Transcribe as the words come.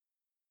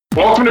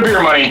Welcome to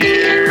Beer Money.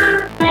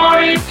 Beer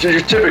Money. Just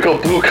your typical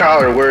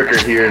blue-collar worker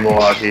here in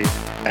Milwaukee.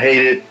 I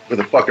hate it with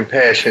a fucking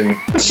passion.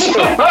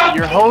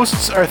 Your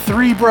hosts are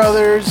three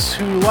brothers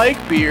who like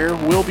beer,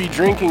 will be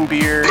drinking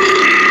beer,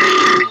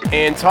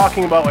 and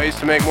talking about ways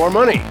to make more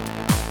money.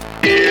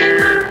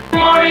 Beer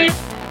Money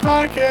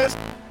Podcast.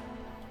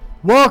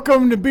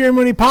 Welcome to Beer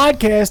Money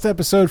Podcast,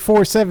 episode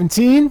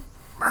 417.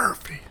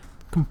 Murphy.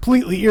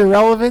 Completely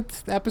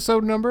irrelevant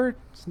episode number.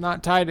 It's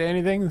not tied to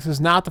anything. This is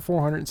not the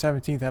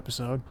 417th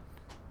episode.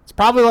 It's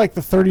probably like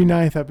the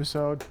 39th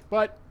episode,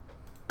 but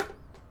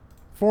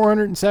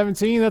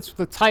 417, that's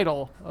the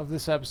title of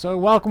this episode.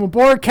 Welcome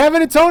aboard.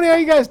 Kevin and Tony, how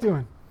you guys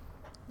doing?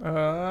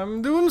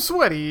 I'm doing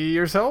sweaty.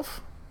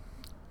 Yourself?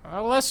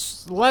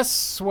 Less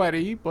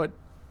sweaty, but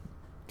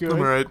good. I'm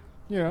alright.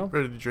 You know,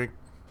 Ready to drink.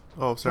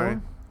 Oh, sorry.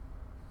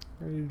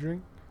 ready to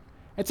drink.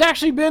 It's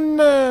actually been,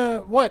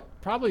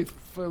 probably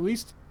for at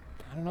least,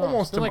 I don't know,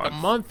 Almost it's been a like month.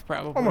 a month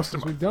probably Almost a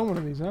since month. we've done one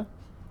of these, huh?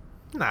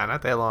 Nah,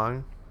 not that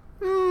long.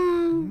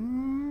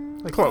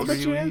 Like Close. Three,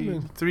 Bet you have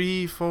been.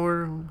 3,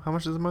 4. How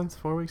much is a month?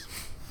 4 weeks?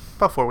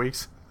 About 4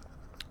 weeks.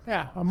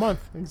 Yeah, a month,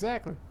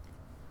 exactly.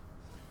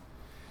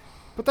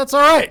 But that's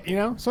all right, you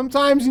know.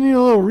 Sometimes you need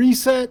a little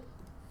reset.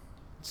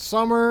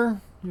 Summer,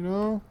 you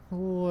know, a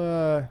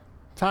little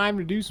time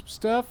to do some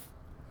stuff.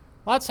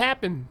 Lots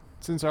happened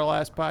since our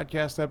last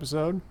podcast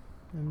episode,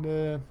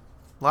 and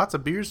Lots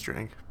of beers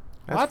drank.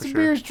 That's lots for of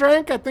sure. beers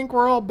drank. I think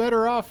we're all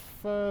better off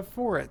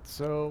for it.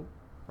 So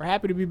we're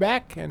happy to be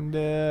back,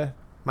 and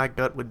My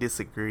gut would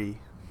disagree.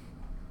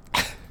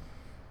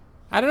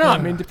 I don't know. I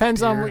mean,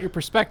 depends on beer. what your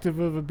perspective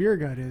of a beer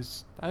gut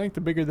is. I think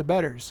the bigger the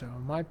better. So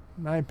my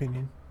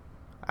opinion.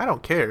 I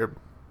don't care,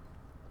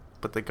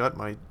 but the gut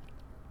might.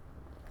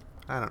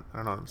 I don't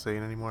know what I'm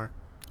saying anymore.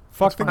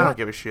 Fuck the I don't gut.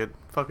 give a shit.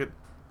 Fuck it.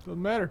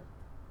 Doesn't matter.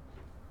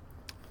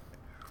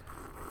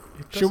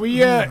 It Should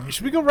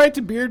we go right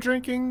to beer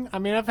drinking? I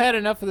mean, I've had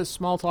enough of this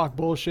small talk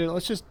bullshit.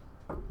 Let's just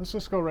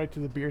go right to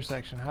the beer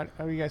section. How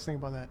do you guys think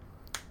about that?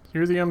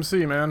 You're the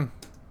MC, man.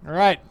 All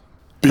right.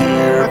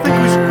 I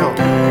think we should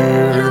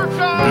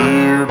go.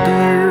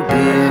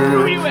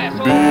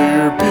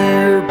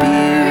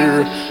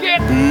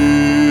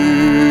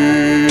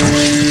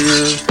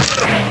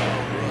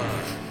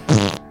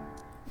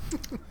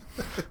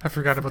 I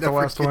forgot about the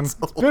last one. It's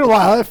been a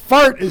while. That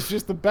fart is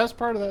just the best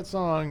part of that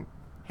song,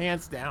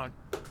 hands down.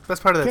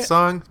 Best part of that Can't-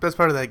 song. Best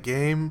part of that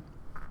game.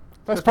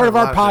 Best part of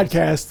our a lot of podcast.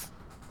 Best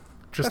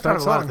Just part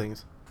that of a lot of song.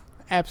 things.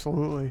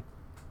 Absolutely.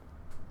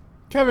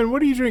 Kevin,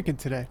 what are you drinking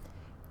today?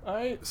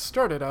 I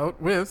started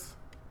out with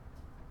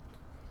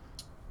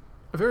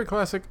a very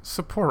classic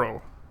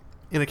Sapporo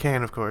In a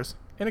can, of course.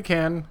 in a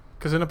can,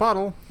 because in a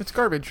bottle, it's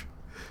garbage.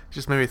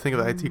 Just made me think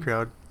of the IT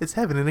crowd. It's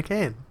heaven in a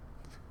can.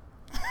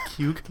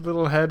 Cute. The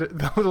little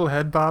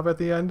head bob at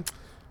the end.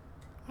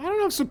 I don't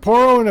know if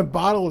Sapporo in a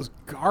bottle is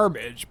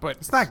garbage, but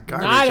It's not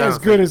garbage. not I as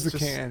don't good think. as the It's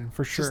just- can,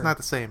 for It's sure. just not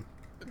the same.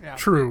 Yeah.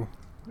 True.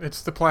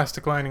 It's the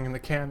plastic lining in the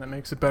can that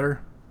makes it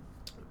better.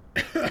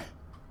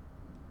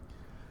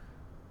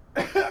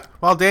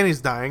 While Danny's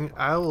dying,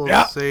 I will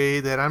Yeah. say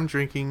that I'm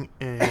drinking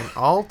an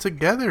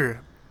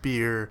altogether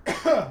beer.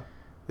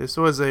 This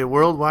was a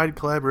worldwide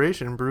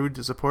collaboration brewed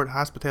to support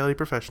hospitality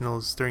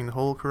professionals during the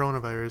whole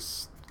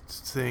coronavirus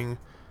thing.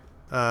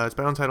 It's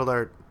by Untitled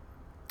Art,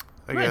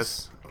 I Nice.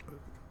 guess. What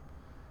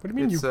do you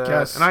mean It's you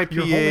guess? an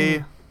You're IPA,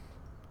 holding-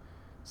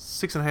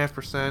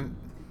 6.5%.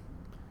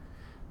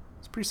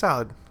 It's pretty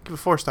solid. Give it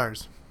 4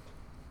 stars.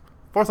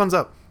 4 thumbs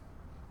up.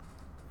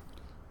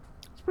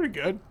 It's pretty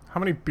good. How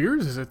many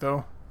beers is it,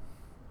 though?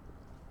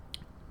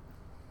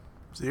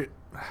 See,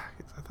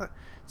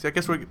 I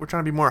guess we're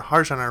trying to be more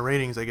harsh on our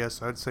ratings, I guess.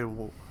 So I'd say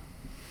 1.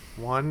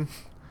 I was going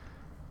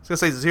to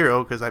say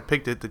 0 because I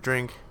picked it to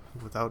drink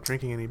without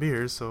drinking any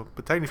beers. So,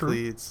 but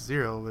technically it's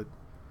 0, but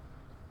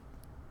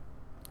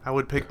I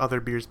would pick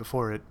other beers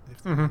before it.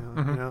 If, you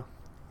know.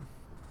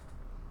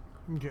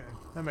 Okay,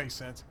 that makes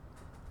sense.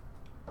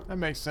 That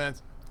makes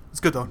sense. It's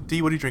good though.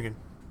 D, what are you drinking?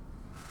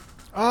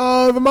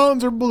 The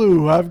mountains are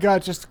blue. I've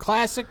got just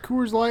classic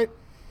Coors Light.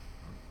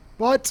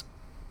 But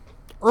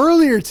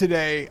earlier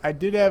today, I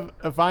did have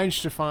a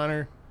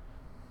Weihenstephaner.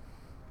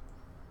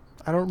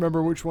 I don't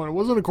remember which one. It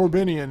wasn't a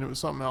Corbinian. It was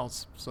something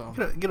else. So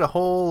Get a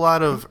whole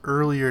lot of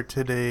earlier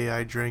today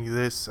I drank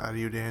this out of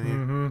you, Danny.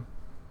 Mm-hmm.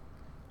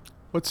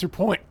 what's your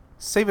point?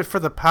 Save it for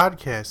the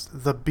podcast.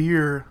 The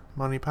Beer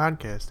Money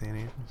Podcast,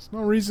 Danny. There's no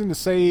reason to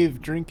save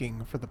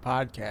drinking for the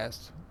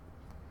podcast.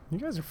 You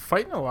guys are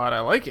fighting a lot. I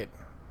like it.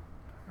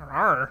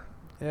 Rawr.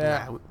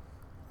 Yeah. Nah,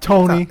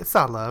 Tony. It's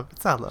not love.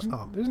 It's not love.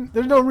 Oh.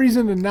 There's no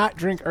reason to not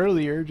drink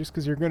earlier just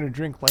because you're going to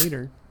drink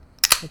later.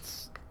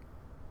 That's,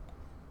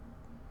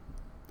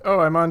 Oh,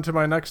 I'm on to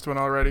my next one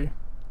already.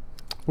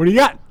 what do you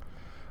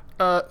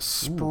got?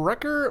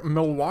 Sprecher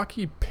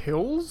Milwaukee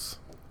Pills?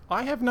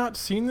 I have not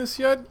seen this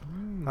yet.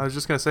 I was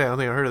just going to say, I don't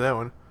think I heard of that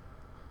one.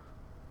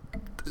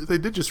 They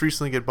did just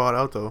recently get bought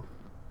out, though.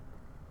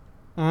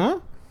 Hmm?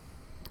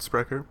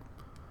 Sprecher.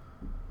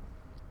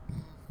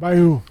 By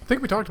who? I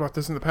think we talked about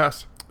this in the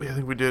past. Yeah, I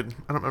think we did.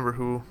 I don't remember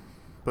who,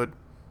 but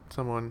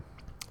someone.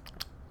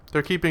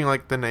 They're keeping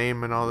like the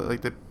name and all that.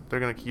 Like they're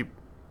gonna keep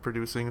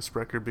producing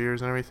Sprecher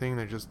beers and everything.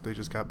 They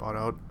just got bought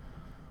out.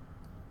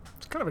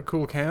 It's kind of a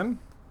cool can.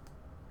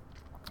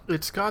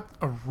 It's got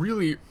a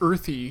really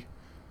earthy,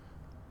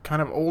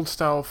 kind of old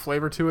style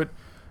flavor to it.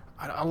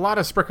 A lot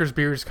of Sprecher's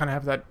beers kind of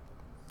have that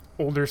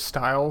older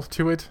style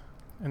to it,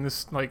 and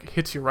this like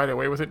hits you right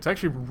away with it. It's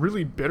actually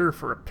really bitter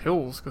for a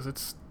Pils because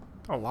it's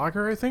a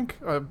lager, I think,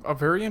 a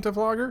variant of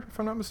lager, if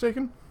I'm not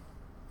mistaken.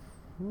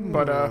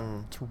 But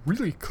it's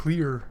really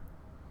clear.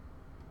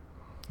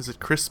 Is it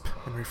crisp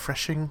and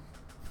refreshing?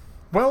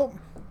 Well,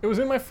 it was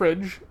in my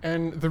fridge,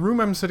 and the room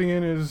I'm sitting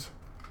in is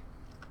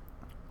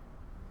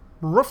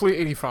roughly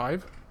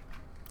 85,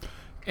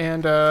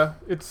 and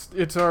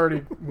it's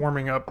already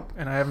warming up,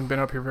 and I haven't been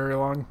up here very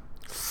long.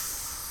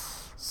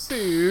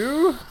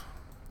 So,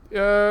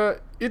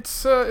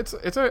 it's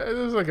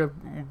like a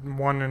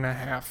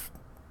 1.5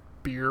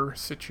 beer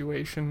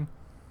situation.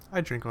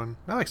 I drink one.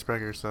 I like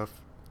Sprecher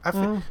stuff. I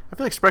feel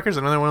like Sprecher's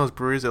another one of those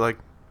breweries that like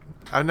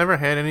I've never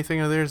had anything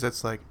of theirs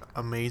that's like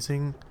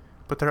amazing,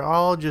 but they're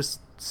all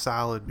just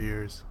solid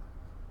beers.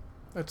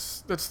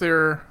 That's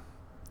the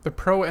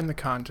pro and the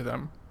con to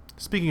them.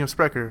 Speaking of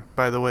Sprecher,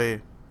 by the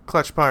way,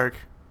 Clutch Park,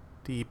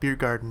 the beer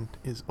garden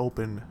is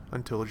open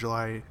until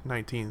July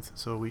 19th,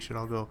 so we should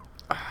all go.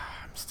 I'm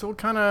still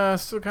kind of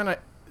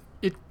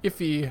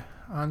iffy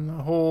on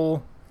the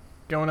whole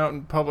going out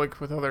in public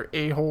with other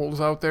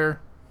a-holes out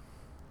there.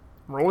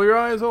 Roll your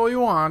eyes all you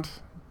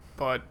want,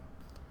 but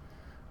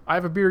I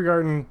have a beer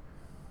garden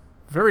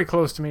very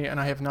close to me, and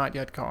I have not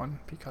yet gone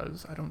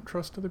because I don't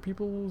trust other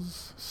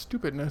people's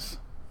stupidness.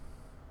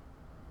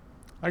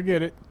 I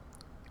get it.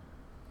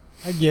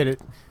 I get it.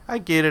 I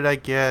get it, I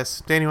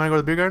guess. Dan, you want to go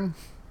to the beer garden?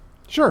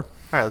 Sure.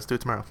 All right, let's do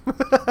it tomorrow.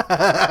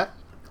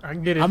 I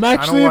get it. I'm I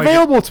actually don't like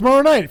available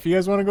tomorrow night if you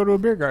guys want to go to a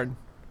beer garden.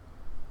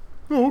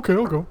 Oh, okay,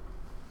 I'll go.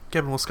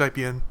 Kevin will Skype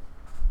you in.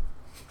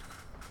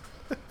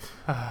 But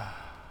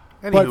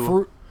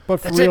Anywho, for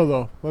That's real it.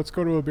 though, let's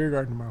go to a beer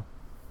garden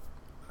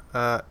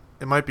tomorrow.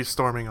 it might be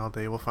storming all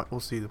day. We'll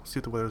see. We'll see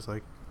what the weather's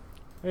like.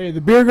 Hey,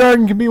 the beer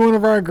garden can be one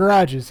of our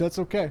garages. That's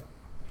okay.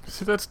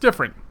 See, that's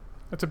different.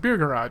 That's a beer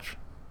garage.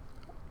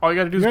 All you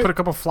gotta do is Yeah. put a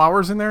couple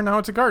flowers in there, now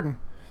it's a garden.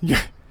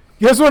 Yeah.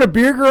 You guys want a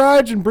beer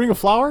garage and bring a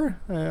flower?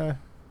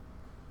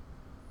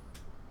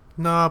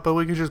 No, but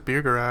we could just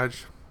beer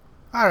garage.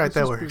 All right, Let's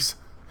that just works.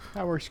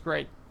 That works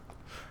great.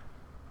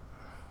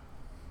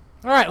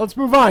 All right, let's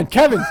move on.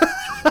 Kevin,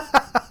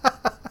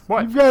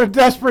 What? you've got a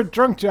desperate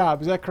drunk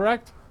job. Is that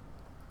correct?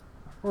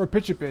 Or a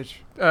pitch a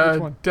pitch? Which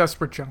one?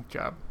 Desperate junk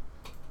job.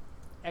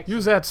 Excellent.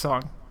 Use that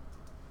song.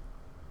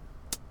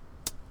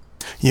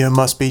 You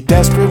must be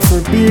desperate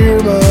for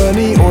beer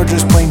money or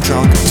just plain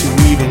drunk to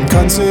even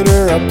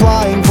consider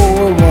applying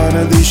for one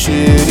of these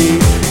shitty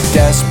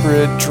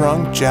desperate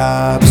drunk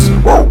jobs.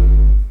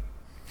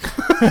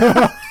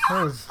 That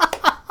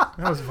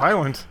was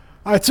violent.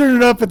 I turned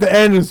it up at the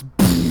end. It was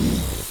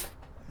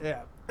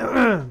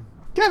yeah.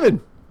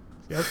 Kevin,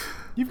 Yes,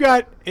 you've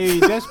got a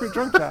desperate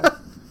drunk job.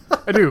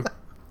 I do. do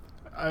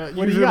you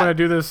Usually when got? I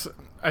do this,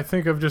 I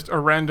think of just a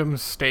random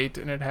state,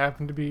 and it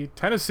happened to be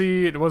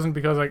Tennessee. It wasn't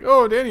because like,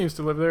 oh, Danny used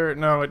to live there.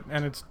 No,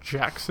 and it's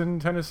Jackson,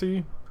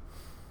 Tennessee.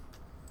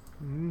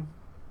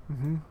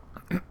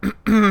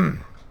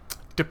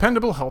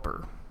 Dependable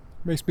helper.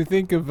 Makes me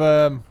think of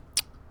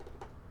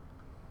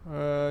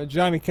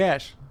Johnny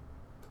Cash.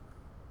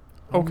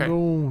 Okay. I'm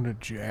going to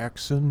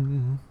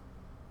Jackson.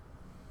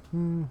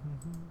 You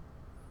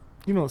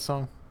know the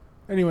song.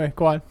 Anyway,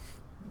 go on.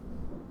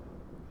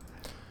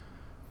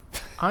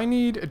 I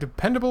need a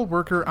dependable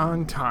worker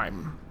on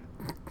time.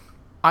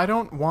 I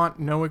don't want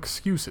no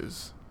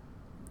excuses.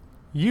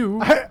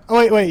 You.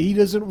 Wait. He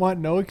doesn't want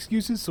no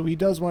excuses, so he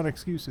does want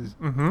excuses.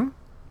 Mm-hmm.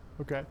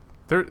 Okay.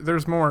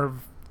 There's more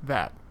of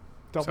that.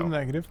 Double So,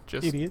 negative.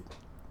 just- Idiot.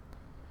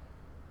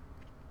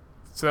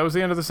 So that was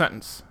the end of the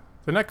sentence.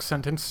 The next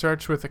sentence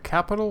starts with a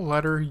capital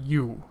letter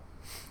U.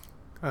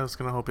 I was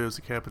gonna hope it was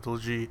a capital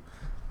G.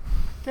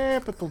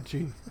 Capital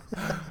G.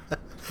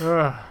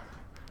 Ugh.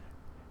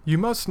 You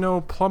must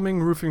know plumbing,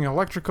 roofing,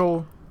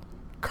 electrical,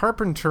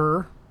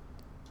 carpenter,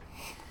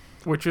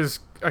 which is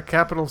a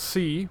capital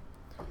C.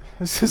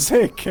 Does this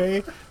say a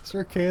K? Is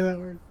there a K in that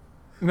word?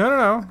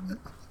 No.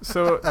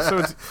 So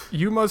it's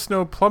you must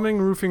know plumbing,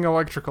 roofing,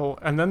 electrical,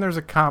 and then there's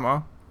a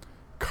comma.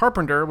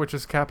 Carpenter, which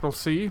is capital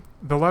C,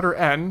 the letter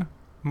N,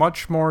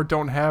 much more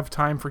don't have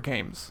time for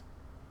games.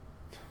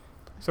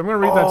 So I'm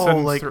going to read that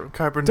sentence like through.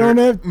 carpenter.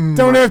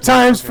 Don't have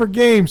times okay. for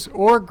games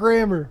or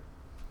grammar.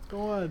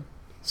 Go on.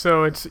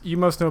 So it's you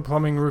must know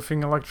plumbing,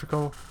 roofing,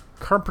 electrical,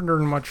 carpenter,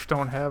 and much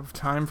don't have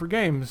time for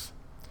games.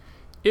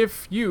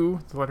 If you,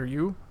 the letter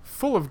U,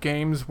 full of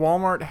games,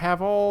 Walmart have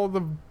all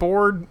the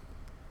board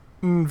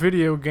and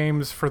video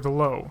games for the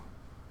low.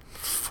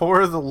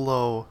 For the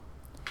low.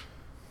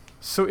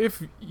 So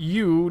if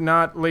you,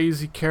 not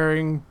lazy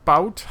caring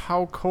bout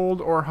how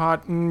cold or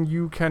hot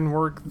you can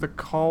work the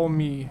call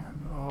me.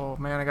 Oh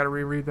man, I gotta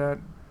reread that.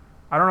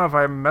 I don't know if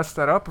I messed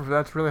that up or if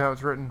that's really how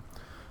it's written.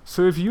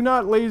 So if you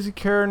not lazy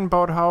caring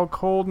about how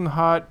cold and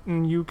hot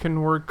you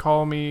can work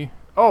call me.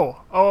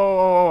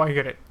 I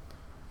get it.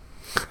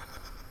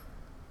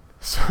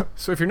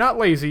 So if you're not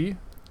lazy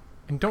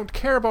and don't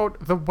care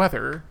about the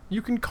weather,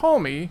 you can call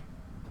me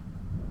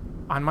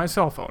on my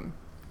cell phone.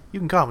 You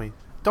can call me.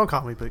 Don't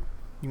call me, but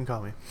you can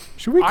call me.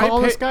 Should we call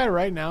I this pay- guy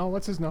right now?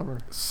 What's his number?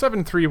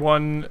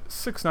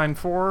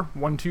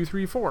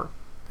 731-694-1234.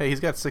 Hey, he's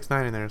got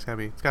 6'9" in there. It's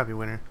gotta be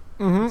winter.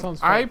 Mm-hmm. Sounds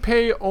I fun.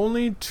 pay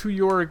only to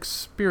your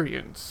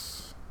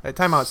experience. Hey,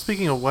 time out.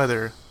 Speaking of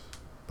weather,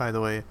 by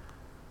the way,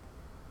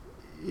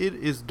 it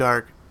is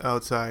dark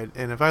outside,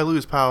 and if I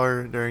lose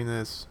power during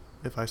this,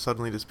 if I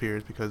suddenly disappear,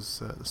 it's because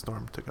the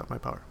storm took out my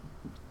power.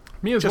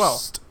 Me as well.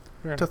 Just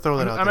to throw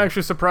that out I'm there.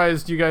 actually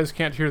surprised you guys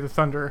can't hear the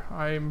thunder.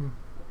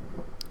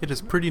 It is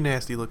pretty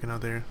nasty looking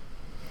out there.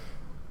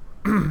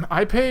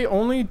 I pay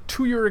only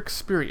to your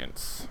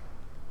experience.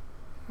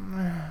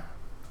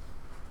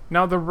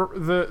 Now the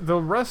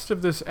rest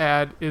of this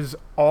ad is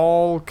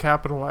all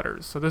capital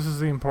letters, so this is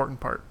the important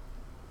part.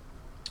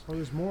 Oh,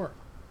 there's more.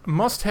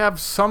 Must have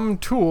some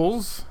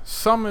tools.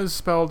 Some is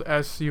spelled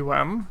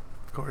S-U-M.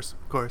 Of course.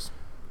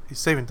 He's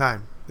saving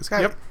time. This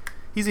guy, Yep.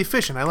 he's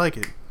efficient. I like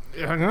it.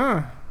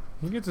 Yeah,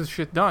 he gets his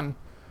shit done.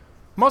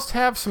 Must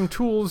have some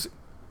tools.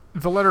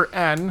 The letter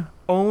N.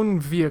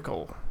 Own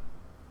vehicle.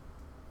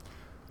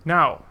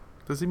 Now.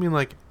 Does he mean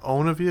like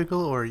own a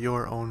vehicle or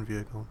your own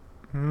vehicle?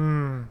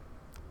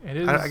 It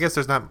is. I guess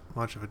there's not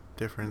much of a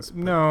difference.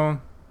 But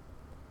No.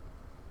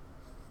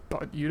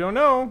 But you don't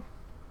know.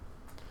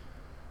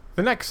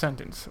 The next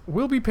sentence.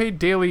 Will be paid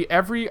daily,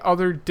 every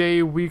other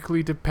day,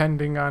 weekly,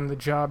 depending on the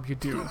job you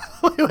do.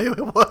 wait,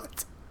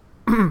 what?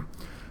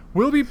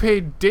 Will be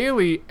paid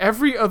daily,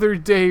 every other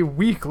day,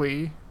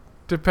 weekly,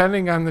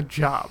 depending on the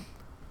job.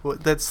 Well,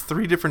 that's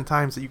 3 different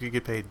times that you could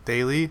get paid: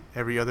 daily,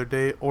 every other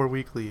day, or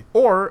weekly.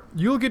 Or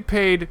you'll get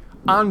paid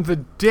on the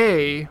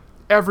day,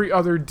 every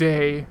other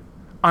day,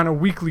 on a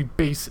weekly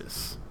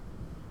basis.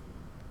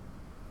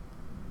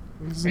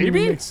 Doesn't Maybe?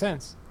 even make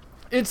sense.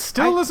 It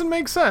still doesn't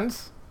make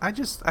sense. I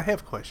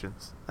have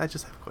questions.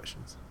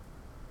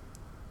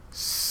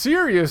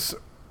 Serious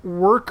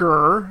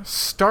worker,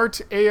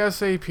 start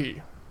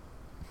ASAP.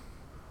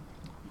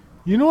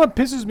 You know what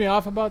pisses me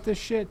off about this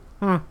shit?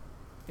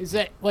 Is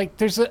that, like,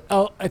 there's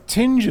a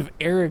tinge of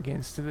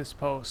arrogance to this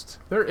post.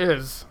 There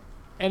is.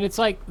 And it's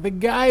like, the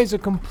guy is a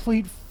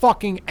complete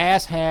fucking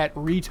asshat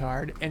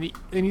retard, and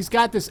he's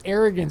got this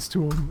arrogance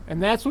to him,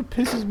 and that's what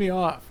pisses me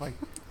off. Like,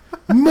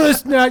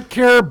 must not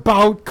care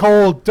about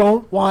cold,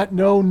 don't want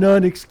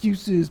none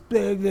excuses,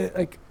 blah, blah.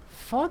 Like,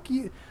 fuck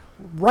you.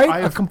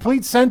 Write a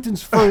complete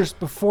sentence first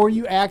before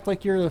you act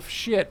like you're the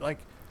shit. Like,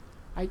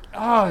 it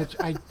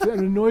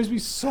annoys me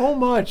so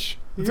much.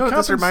 You know what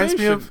this reminds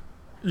me of?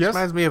 Yes. This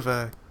reminds me of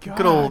a good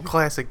God. old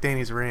classic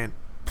Danny's rant.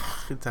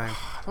 Good time.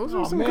 Those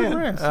Oh, are some man.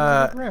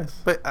 good rants.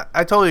 But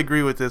I totally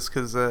agree with this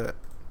because,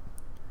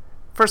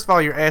 first of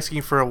all, you're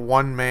asking for a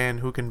one man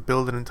who can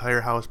build an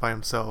entire house by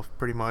himself,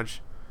 pretty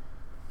much.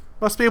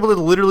 Must be able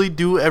to literally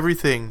do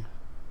everything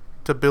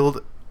to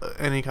build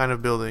any kind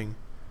of building.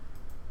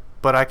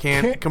 But I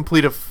can't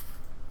complete a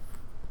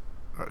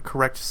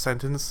correct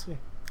sentence.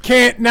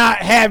 Can't not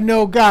have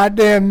no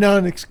goddamn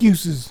none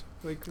excuses.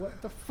 Like,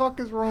 what the fuck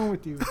is wrong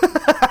with you?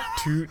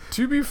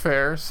 To be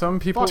fair, some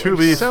people To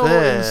be excel in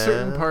fair.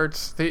 certain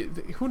parts. They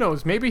who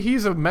knows? Maybe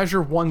he's a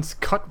measure once,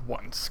 cut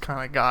once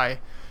kind of guy.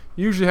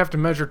 You usually have to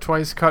measure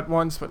twice, cut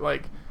once, but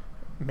like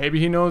maybe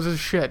he knows his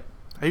shit.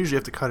 I usually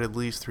have to cut at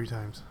least 3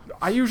 times.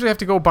 I usually have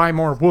to go buy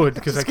more wood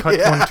because I cut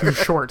one too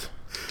short.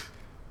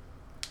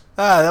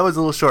 That was a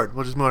little short.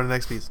 We'll just move on to the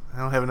next piece. I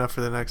don't have enough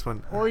for the next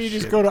one. Or you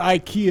just Shit. go to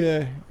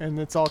IKEA and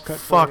it's all cut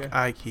Fuck for you.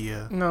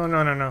 IKEA.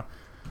 No.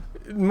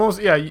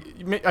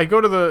 I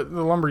go to the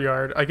lumber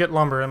yard. I get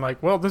lumber. I'm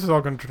like, well, this is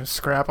all going to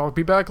scrap. I'll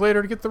be back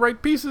later to get the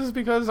right pieces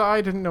because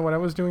I didn't know what I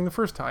was doing the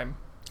first time.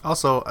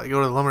 Also, I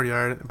go to the lumber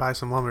yard and buy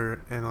some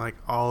lumber, and like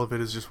all of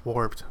it is just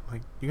warped. I'm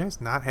like, you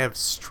guys not have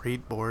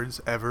straight boards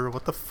ever?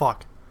 What the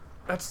fuck?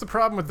 That's the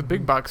problem with the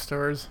big box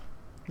stores.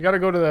 You gotta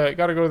go to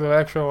the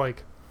actual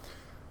like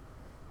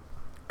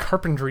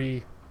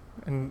carpentry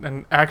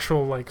and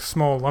actual like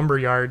small lumber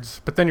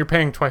yards, but then you're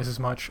paying twice as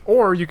much.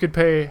 Or you could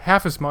pay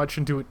half as much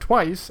and do it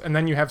twice, and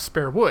then you have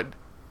spare wood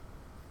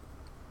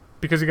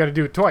because you got to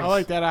do it twice. I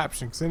like that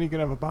option because then you can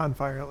have a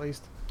bonfire at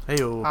least.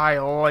 Heyo. I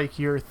like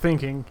your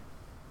thinking.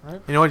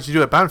 You know what you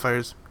do at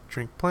bonfires?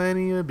 Drink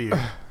plenty of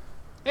beer.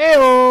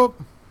 Ew.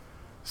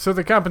 So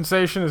the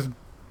compensation is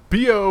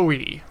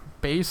BOE,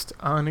 based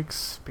on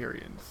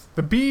experience.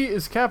 The B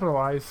is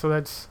capitalized, so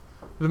that's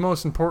the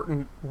most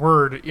important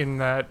word in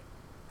that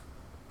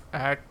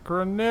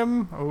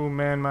acronym. Oh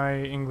man,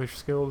 my English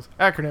skills.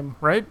 Acronym,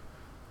 right?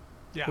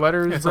 Yeah.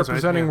 Letters Yeah, sounds right,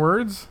 representing yeah.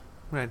 words.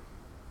 Right.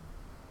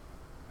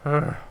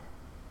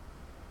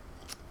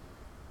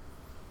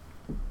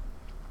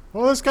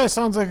 Well, this guy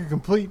sounds like a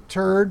complete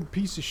turd,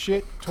 piece of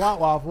shit, twat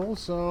waffle.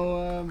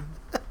 So,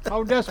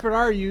 how desperate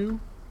are you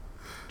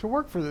to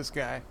work for this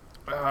guy?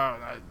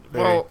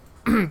 Well,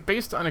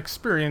 based on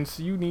experience,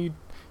 you need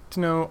to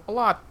know a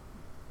lot.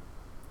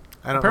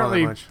 I don't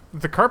Apparently, know that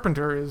much. the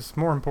carpenter is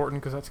more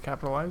important because that's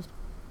capitalized.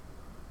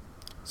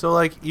 So,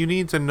 like, you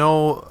need to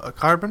know a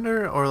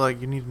carpenter, or,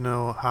 like, you need to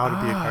know how to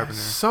be a carpenter?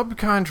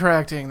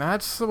 Subcontracting.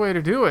 That's the way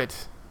to do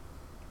it.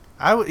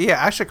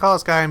 I should call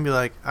this guy and be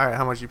like, all right,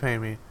 how much you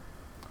paying me?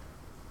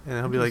 And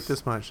he'll be like,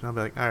 this much. And I'll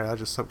be like, all right, I'll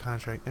just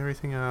subcontract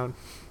everything out.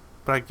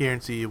 But I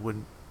guarantee you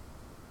wouldn't.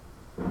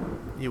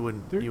 You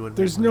wouldn't.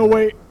 There's no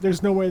way.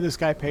 There's no way this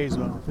guy pays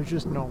well. There's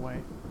just no way.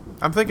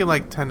 I'm thinking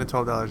like $10 to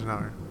 $12 an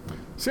hour.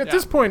 See, at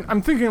this point,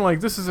 I'm thinking like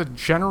this is a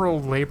general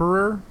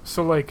laborer.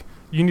 So like,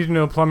 you need to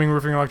know plumbing,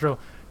 roofing, electrical.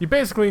 You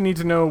basically need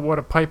to know what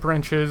a pipe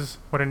wrench is,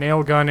 what a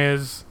nail gun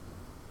is,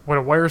 what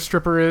a wire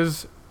stripper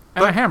is,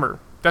 and a hammer.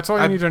 That's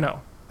all you need to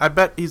know. I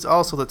bet he's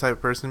also the type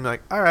of person to be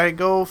like, all right,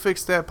 go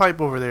fix that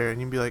pipe over there. And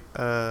you'd be like,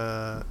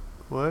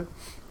 what?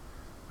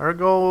 Or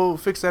go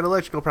fix that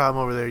electrical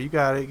problem over there. You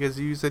got it because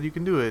you said you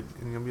can do it.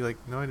 And you'll be like,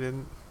 no, I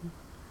didn't.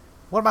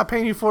 What am I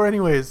paying you for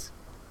anyways?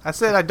 I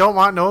said I don't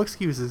want no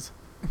excuses.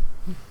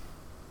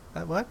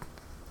 What?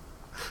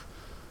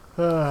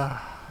 I'm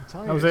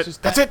telling That was you, it.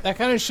 just That's that, it. That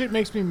kind of shit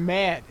makes me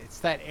mad. It's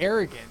that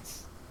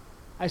arrogance.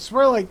 I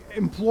swear, like,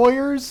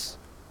 employers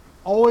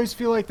always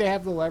feel like they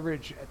have the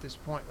leverage at this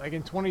point. Like,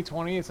 in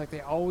 2020, it's like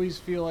they always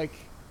feel like,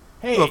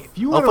 hey, Well, if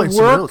you I'll want find to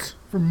someone work else.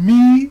 for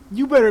me,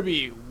 you better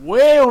be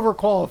way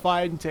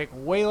overqualified and take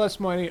way less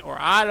money, or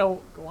I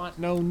don't want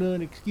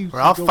none excuse. Or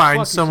I'll Go find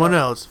fuck someone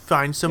yourself. else.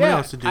 Find someone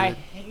else to do it.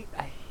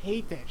 I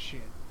hate that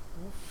shit.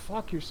 Go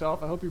fuck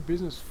yourself. I hope your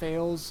business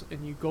fails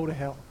and you go to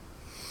hell.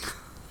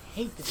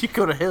 Hate that. You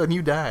go to hell and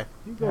you die.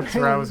 You go to That's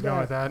hell where I and was you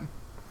going die.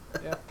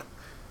 with that. Yeah.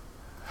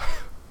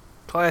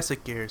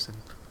 Classic Garrison.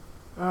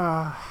 So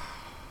All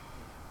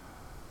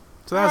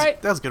that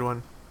right. was a good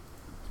one.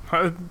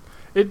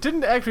 It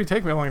didn't actually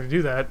take me long to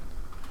do that.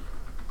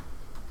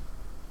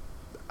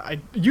 It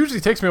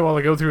usually takes me a while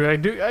to go through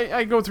it.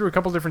 I go through a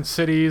couple different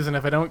cities, and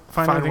if I don't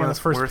find anything one on the that's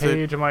first worth it.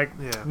 page, I'm like,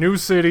 Yeah. new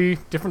city,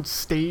 different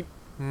state,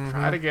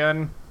 try it Mhm.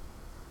 again.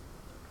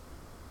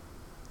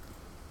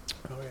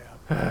 Oh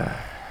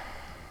yeah.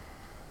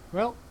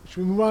 Well, should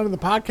we move on to the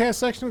podcast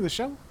section of the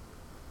show?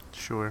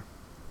 Sure.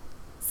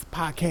 It's the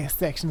podcast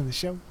section of the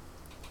show.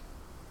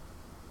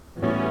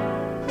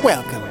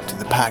 Welcome to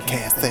the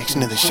podcast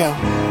section of the show.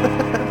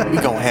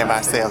 We're gonna have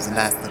ourselves a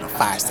nice little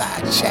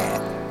fireside chat.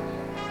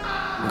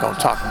 We're gonna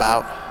talk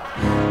about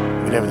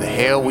whatever the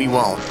hell we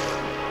want.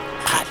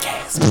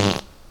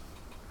 Podcast.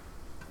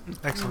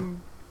 Excellent.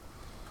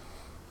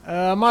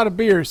 I'm out of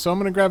beer, so I'm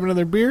gonna grab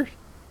another beer.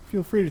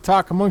 Feel free to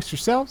talk amongst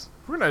yourselves.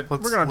 We're gonna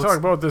Let's- talk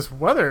about this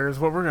weather. Is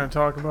what we're gonna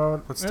talk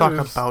about. Let's It talk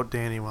is- about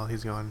Danny while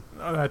he's gone.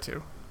 Oh, that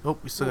too. Oh,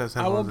 we still got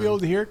I won't be able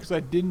to hear because I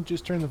didn't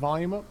just turn the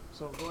volume up.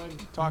 So go ahead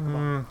and talk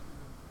about it.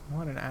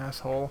 What an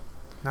asshole.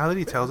 Now that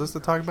he tells us to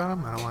talk about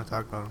him, I don't want to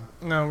talk about him.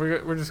 No,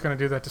 we're just gonna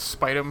do that to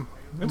spite him.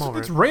 over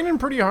It's it. raining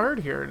pretty hard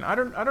here, and I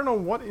don't know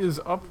what is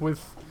up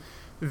with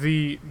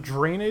the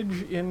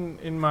drainage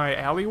in my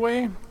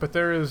alleyway, but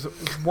there is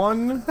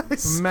one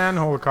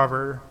manhole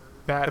cover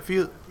I that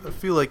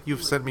feel like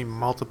you've sent me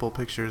multiple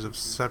pictures of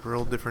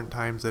several different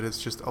times that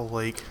it's just a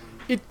lake.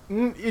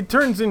 it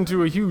turns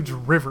into a huge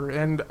river,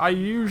 and I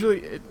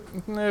usually,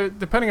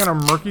 depending on how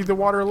murky the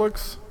water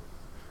looks,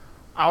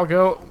 I'll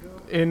go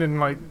in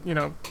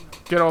and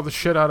get all the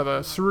shit out of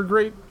the sewer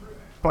grate,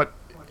 but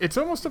it's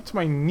almost up to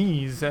my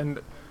knees,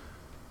 and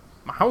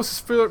my house is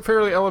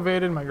fairly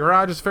elevated, my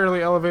garage is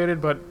fairly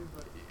elevated, but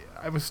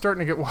I was starting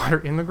to get water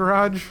in the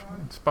garage.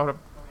 It's about a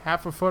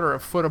half a foot or a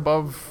foot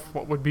above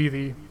what would be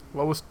the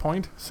lowest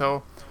point,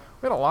 so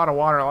we had a lot of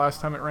water last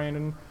time it rained,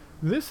 and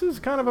this is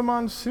kind of a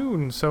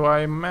monsoon, so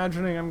I'm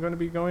imagining I'm going to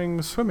be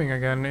going swimming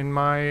again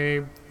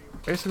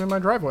basically in my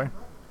driveway.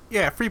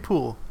 Yeah, free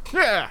pool.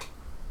 Yeah!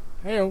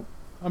 Hey,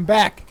 I'm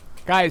back,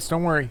 guys.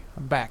 Don't worry,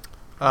 I'm back.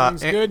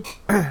 Everything's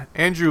good.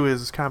 Andrew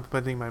is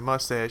complimenting my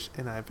mustache,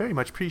 and I very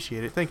much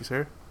appreciate it. Thank you,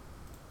 sir.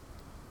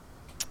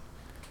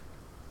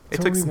 It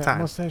Tell took me some that time.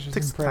 mustache is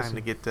Took some time impressive.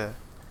 to get some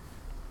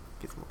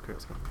little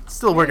curls going. It's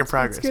still a work in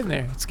progress. It's getting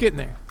there. It's getting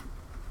there.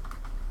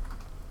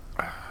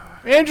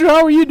 Andrew,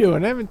 how are you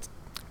doing? I haven't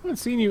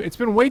seen you. It's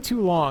been way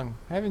too long.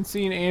 I haven't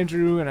seen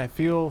Andrew, and I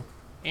feel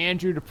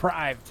Andrew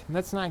deprived, and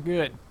that's not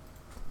good.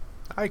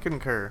 I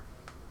concur.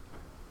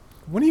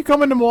 When are you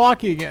coming to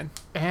Milwaukee again?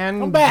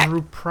 And back.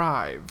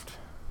 deprived.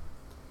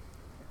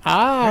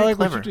 Ah, Very I like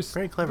clever. what you just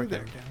Very clever did there,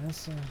 there.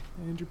 Dennis.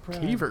 Andrew Pride.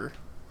 Cleaver.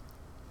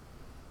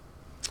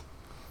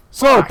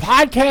 So,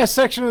 podcast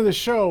section of the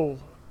show.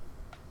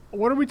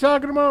 What are we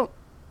talking about?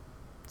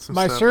 Some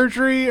My stuff.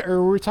 surgery,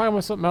 or were we talking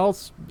about something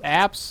else?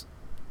 Apps?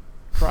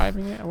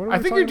 Driving it? What are we I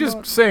think you're talking just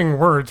about? saying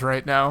words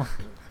right now.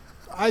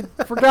 I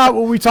forgot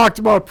what we talked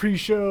about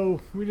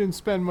pre-show. We didn't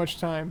spend much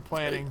time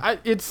planning.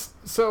 It's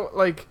so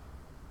like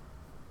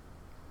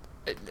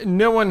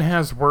no one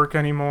has work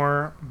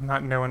anymore.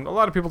 Not no one. A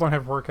lot of people don't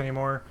have work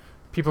anymore.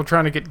 People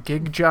trying to get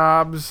gig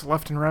jobs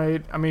left and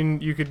right. I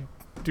mean, you could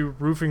do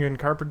roofing and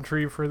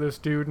carpentry for this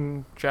dude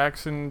in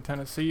Jackson,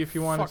 Tennessee, if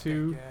you wanted Fuck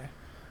to. that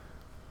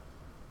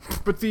guy.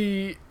 But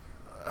the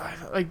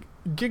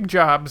gig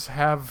jobs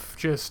have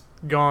just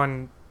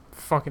gone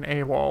fucking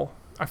AWOL.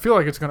 I feel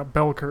like it's gonna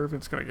bell curve.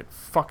 It's gonna get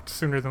fucked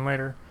sooner than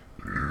later.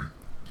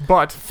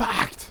 But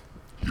Fact.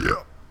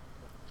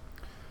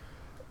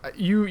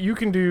 You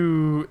can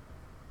do.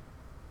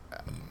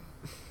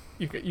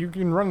 You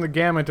can run the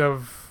gamut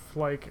of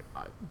like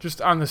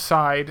just on the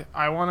side.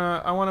 I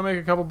wanna make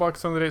a couple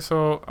bucks on the day,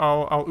 so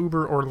I'll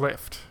Uber or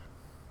Lyft.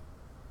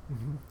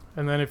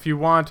 And then if you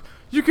want,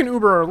 you can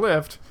Uber or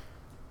Lyft.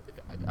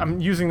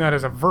 I'm using that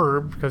as a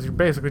verb because you're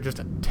basically just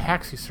a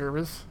taxi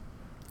service.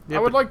 Yeah, I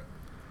would like.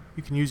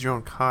 You can use your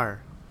own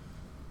car.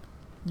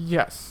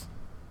 Yes.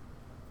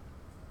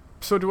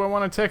 So do I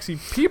want to taxi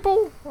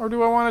people or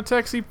do I want to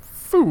taxi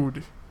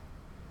food?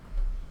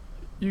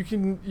 You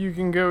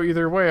can go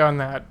either way on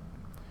that.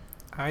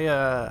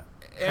 And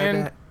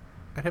And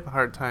I'd have a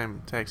hard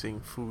time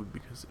taxiing food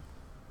because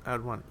I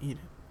would want to eat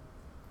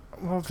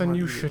it. well, then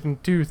you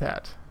shouldn't do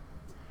that.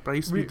 But I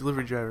used to be a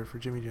delivery driver for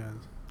Jimmy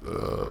John's.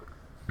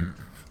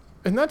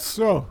 And that's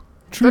So,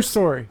 true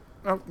story.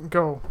 oh,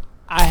 go.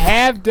 I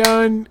have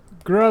done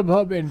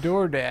Grubhub and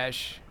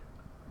DoorDash,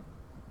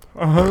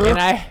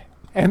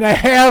 and I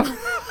have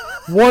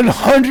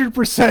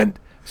 100%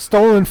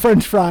 stolen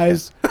French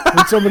fries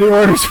when somebody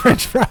orders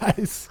French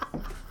fries.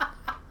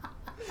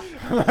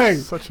 Like,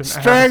 Such an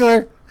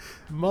straggler,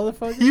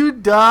 motherfucker. You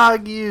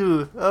dog,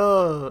 you.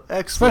 Oh,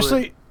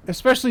 excellent.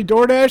 Especially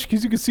DoorDash,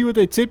 because you can see what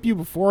they tip you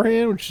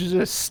beforehand, which is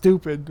just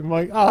stupid. I'm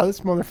like, oh,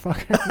 this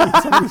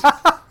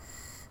motherfucker.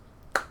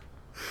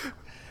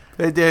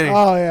 Hey, Danny.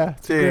 Oh yeah,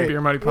 it's Dude. great.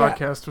 Beer Mighty Yeah.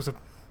 Podcast was a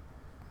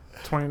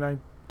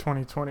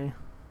 2020.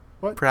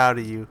 Proud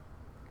of you.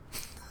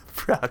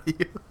 Proud of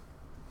you.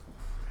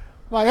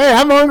 Like, hey,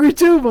 I'm hungry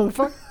too,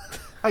 motherfucker.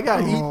 I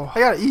gotta eat. I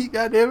gotta eat,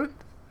 goddammit.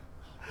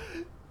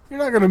 You're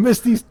not gonna miss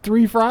these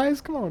 3 fries.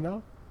 Come on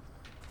now.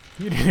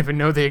 You didn't even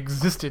know they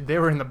existed. They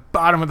were in the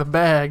bottom of the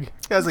bag.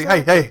 I was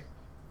like, hey,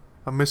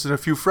 I'm missing a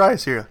few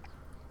fries here.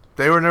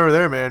 They were never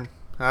there, man.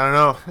 I don't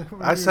know.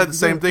 I said the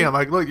same thing. I'm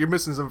like, look, you're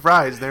missing some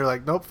fries. They're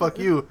like, nope, fuck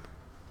you.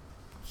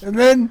 And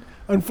then,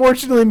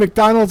 unfortunately,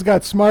 McDonald's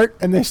got smart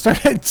and they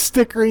started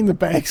stickering the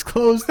bags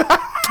closed.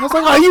 I was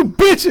like, oh, you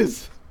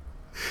bitches!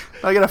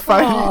 I gotta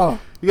find Oh.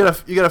 you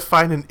gotta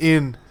find an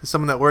in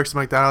someone that works at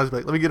McDonald's. Be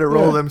like, let me get a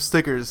roll of them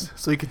stickers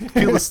so you can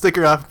peel the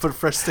sticker off and put a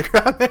fresh sticker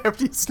on there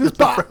after you skip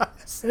the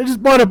fries. I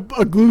just bought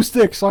a glue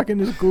stick so I can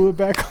just glue it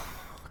back,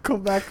 go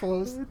back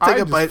closed. I Take a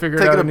just bite, figured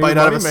taking out a a new bite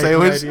out of a money-making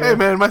sandwich. idea. Hey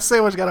man, my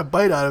sandwich got a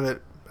bite out of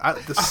it.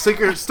 The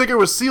sticker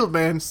was sealed,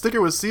 man.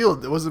 Sticker was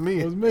sealed. It wasn't me.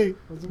 It was me. It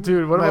was me.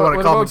 Dude, what Might about, want to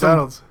what call about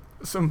McDonald's.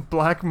 some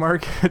black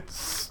market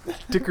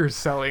sticker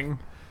selling?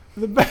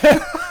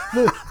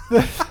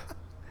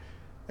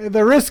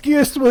 The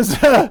riskiest was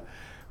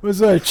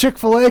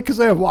Chick-fil-A because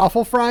they have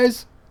waffle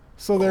fries.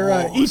 So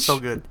they're each so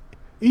good.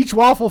 each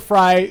waffle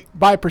fry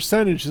by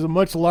percentage is a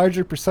much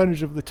larger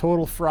percentage of the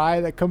total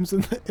fry that comes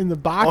in the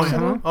box. Oh you yeah.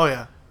 know? Oh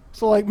yeah.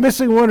 So like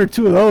missing 1 or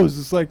 2 of those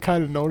is like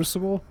kind of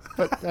noticeable.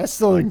 But I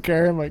still didn't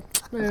care. I'm like,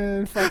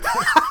 man, fuck.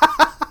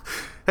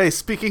 Hey,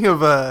 speaking of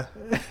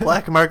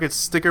black market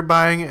sticker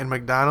buying and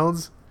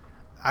McDonald's,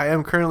 I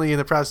am currently in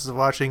the process of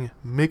watching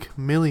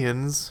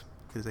McMillions.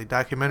 It's a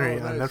documentary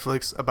on nice.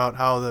 Netflix about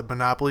how the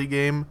Monopoly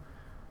game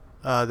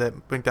that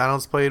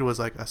McDonald's played was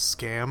like a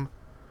scam,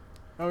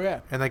 Oh yeah.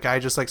 and that guy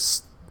just like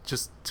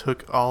just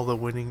took all the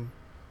winning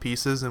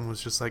pieces and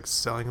was just like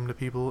selling them to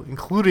people,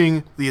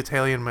 including the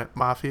Italian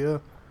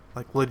mafia,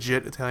 like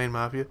legit Italian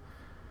mafia.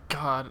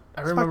 God,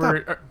 I It's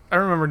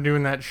remember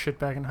doing that shit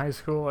back in high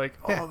school. Like,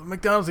 Yeah. oh,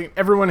 McDonald's. Like,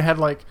 everyone had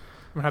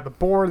the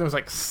board. There was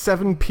like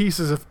 7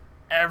 pieces of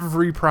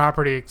every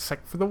property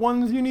except for the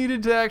ones you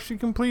needed to actually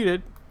complete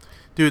it.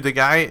 Dude, the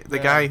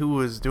guy who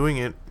was doing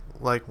it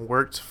like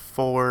worked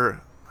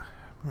for,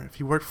 if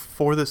he worked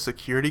for the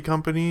security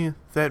company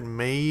that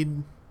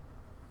made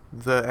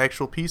the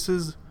actual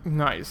pieces,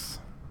 Nice.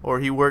 or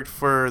he worked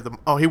for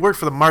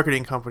the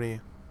marketing company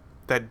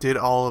that did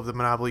all of the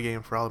Monopoly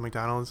game for all the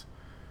McDonald's,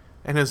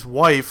 and his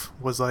wife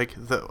was like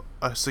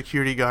a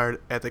security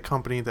guard at the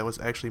company that was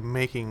actually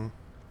making,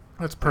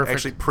 That's perfect.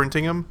 actually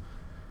printing them.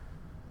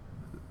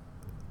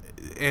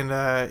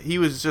 And he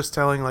was just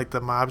telling like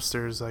the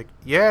mobsters, like,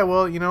 yeah,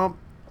 well, you know,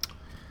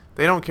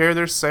 they don't care.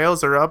 Their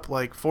sales are up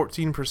like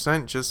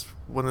 14% just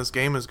when this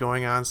game is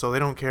going on, so they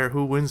don't care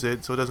who wins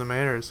it, so it doesn't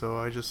matter. So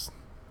I just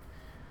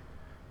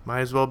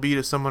might as well be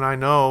to someone I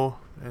know,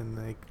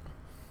 and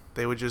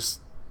they would just,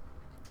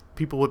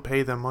 people would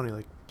pay them money,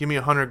 like, give me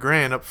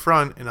 $100,000 up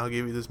front, and I'll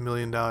give you this $1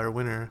 million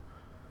winner.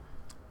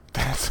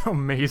 That's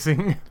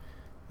amazing.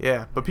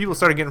 Yeah, but people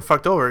started getting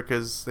fucked over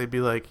because they'd be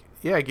like,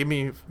 yeah, give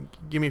me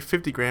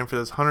 $50,000 for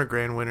this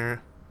 $100,000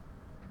 winner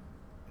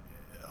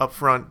up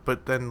front,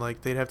 but then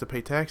like they'd have to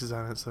pay taxes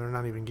on it, so they're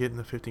not even getting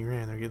the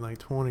 $50,000. They're getting like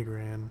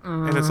 $20,000,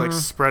 and it's like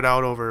spread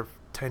out over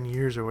 10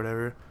 years or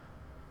whatever.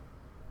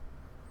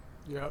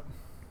 Yep.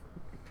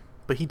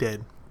 But he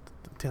did.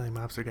 The Italian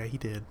mobster guy, he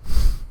did.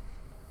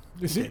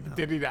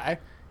 Did he die?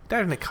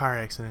 Died in a car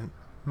accident.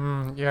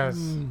 Yes.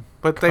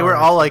 But they Car were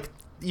all like,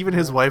 even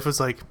his wife was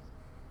like,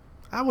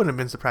 I wouldn't have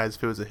been surprised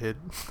if it was a hit.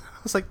 I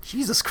was like,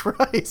 Jesus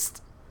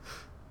Christ.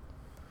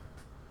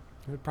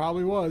 It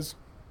probably was.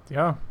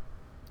 Yeah.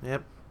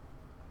 Yep.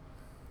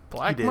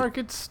 Black did.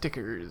 market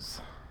stickers.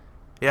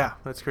 Yeah,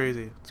 that's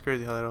crazy. It's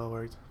crazy how that all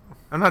works.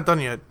 I'm not done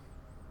yet,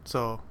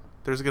 so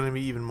there's going to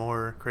be even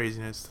more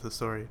craziness to the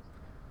story.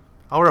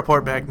 I'll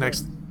report back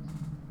next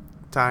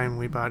time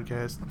we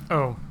podcast.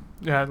 Oh,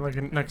 yeah, like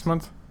next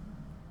month?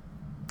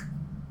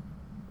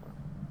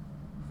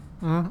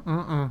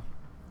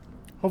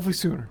 Hopefully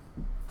sooner.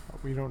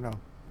 We don't know.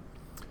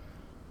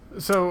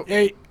 So,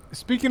 Hey,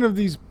 speaking of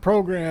these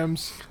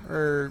programs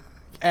or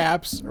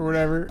apps or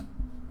whatever,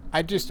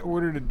 I just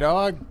ordered a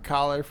dog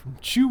collar from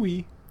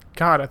Chewy.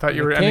 God, I thought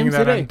you It were came ending that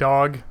today. on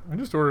dog. I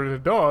just ordered a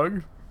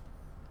dog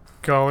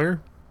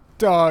collar.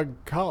 Dog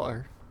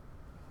collar.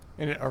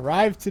 And it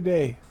arrived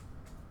today.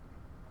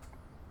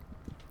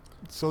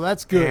 So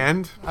that's good.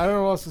 And I don't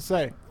know what else to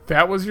say.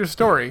 That was your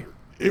story.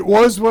 It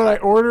was what I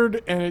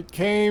ordered, and it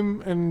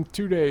came in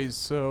 2 days,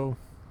 so...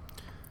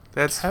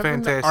 that's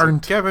Kevin fantastic.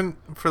 Arndt. Kevin,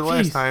 for the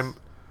last Jeez. time,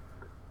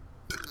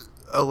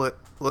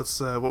 let's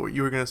what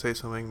you were going to say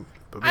something.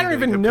 But I don't maybe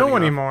even kept know cutting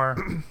off.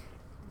 anymore.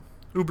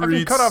 Uber I've been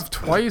Eats. cut off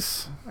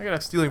twice. I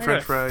gotta Stealing I French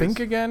gotta fries. Think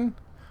again.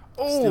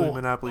 Stealing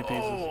Monopoly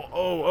pieces.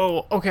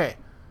 Okay.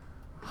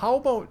 How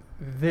about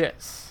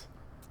this?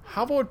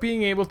 How about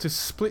being able to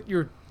split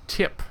your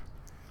tip,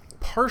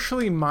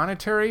 partially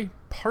monetary,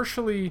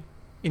 partially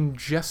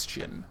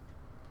ingestion?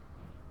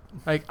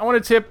 Like, I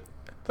want to tip.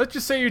 Let's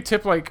just say you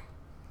tip like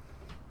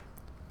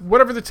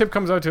whatever the tip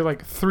comes out to,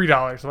 like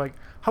 $3. Like,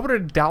 how about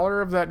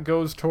 $1 of that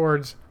goes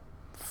towards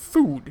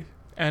food?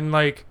 And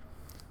like,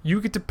 you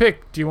get to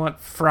pick. Do you want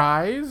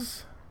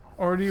fries,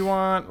 or do you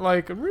want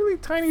like a really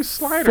tiny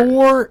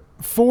slider?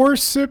 Four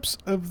sips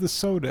of the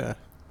soda.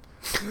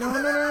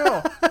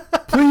 No.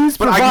 Please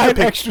But I provide get to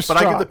pick, extra but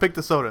straw. I get to pick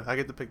the soda. I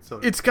get to pick the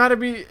soda. It's gotta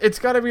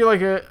be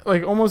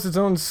like almost its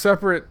own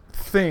separate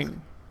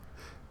thing.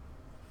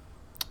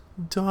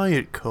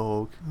 Diet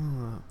Coke.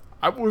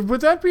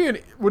 Would that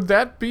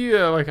be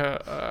like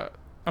a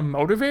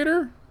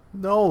motivator?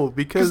 No,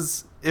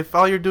 because if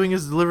all you're doing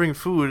is delivering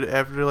food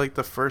after like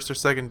the first or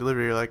second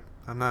delivery, you're like,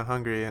 I'm not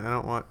hungry and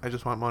I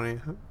just want money.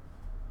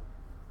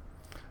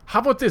 How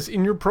about this?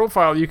 In your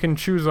profile, you can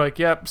choose like,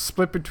 yep,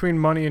 split between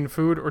money and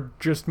food, or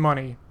just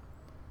money.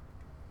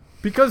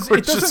 Because Or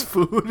it doesn't, just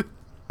food.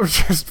 or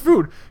just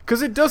food.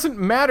 Because it doesn't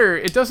matter.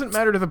 It doesn't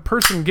matter to the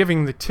person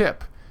giving the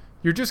tip.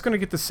 You're just going to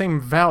get the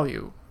same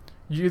value.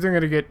 You're either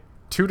going to get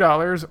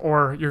 $2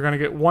 or you're going to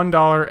get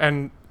 $1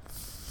 and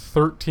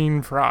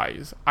 13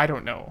 fries. I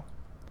don't know.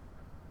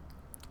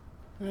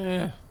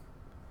 The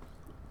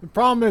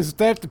problem is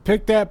they have to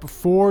pick that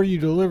before you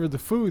deliver the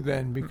food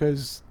then,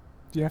 because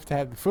you have to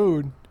have the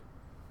food.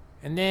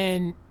 And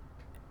then,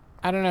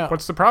 I don't know.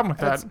 What's the problem with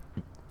That's- that?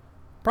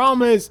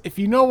 Problem is, if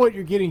you know what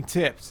you're getting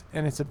tipped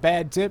and it's a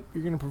bad tip,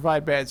 you're going to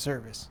provide bad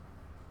service.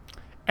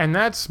 And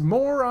that's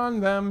more on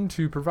them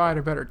to provide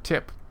a better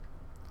tip.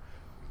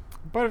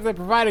 But if they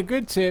provide a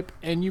good tip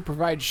and you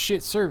provide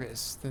shit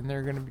service, then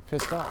they're going to be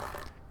pissed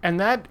off. And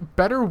that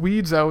better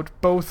weeds out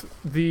both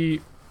the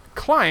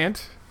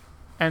client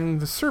and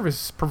the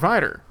service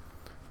provider,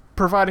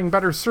 providing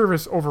better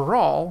service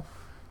overall,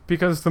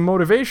 because the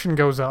motivation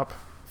goes up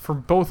for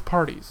both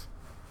parties.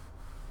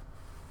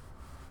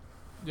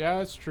 Yeah,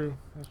 that's true.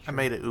 I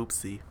made it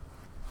oopsie.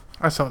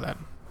 I saw that.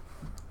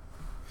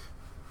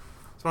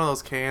 It's one of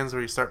those cans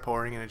where you start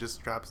pouring and it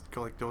just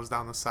goes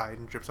down the side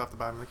and drips off the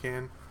bottom of the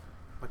can,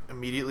 like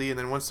immediately. And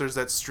then once there's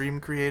that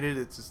stream created,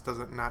 it just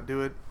doesn't not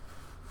do it.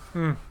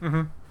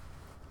 Mm-hmm.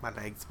 My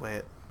leg's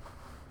wet.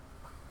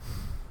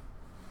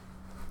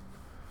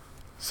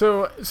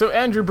 So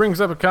Andrew brings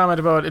up a comment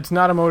about it's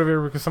not a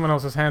motivator because someone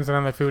else has hands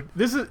on that food.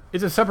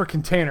 It's a separate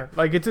container.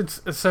 Like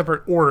it's a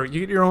separate order. You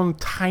get your own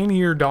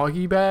tinier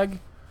doggy bag,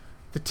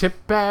 the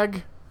tip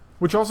bag,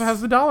 which also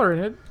has the dollar in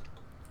it,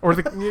 or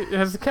it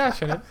has the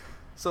cash in it.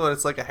 So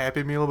it's like a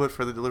Happy Meal, but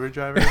for the delivery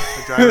driver.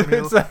 The driver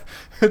meal.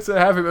 it's a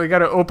happy. You got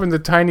to open the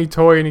tiny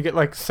toy and you get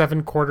like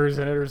 7 quarters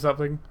in it or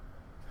something.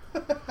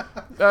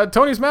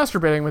 Tony's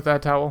masturbating with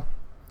that towel.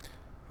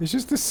 It's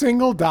just a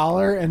single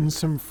dollar and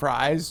some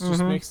fries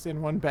just Mhm. mixed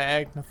in one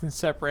bag, nothing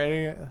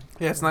separating it.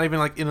 Yeah, it's not even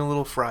like in a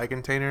little fry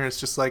container. It's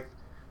just like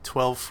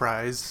 12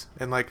 fries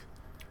and like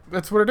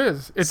That's what it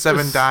is. It's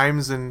 7 just-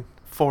 dimes and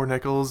 4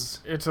 nickels.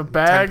 It's a 10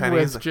 bag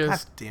pennies. with Like,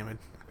 just God damn it.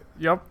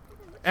 yep.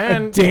 A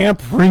And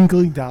damp,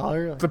 wrinkly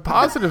dollar. the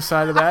positive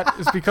side of that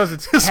is because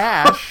it's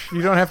cash,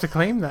 you don't have to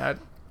claim that.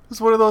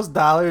 It's one of those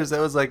dollars that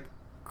was like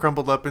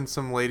crumpled up in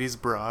some lady's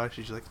bra.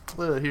 She's like,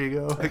 oh, here you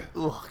go. Like,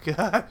 oh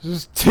god.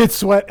 Just tit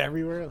sweat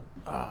everywhere.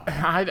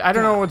 I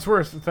don't know what's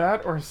worse,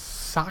 that or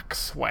sock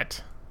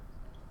sweat.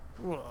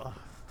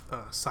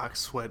 Sock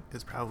sweat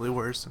is probably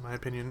worse in my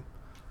opinion.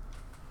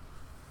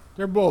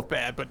 They're both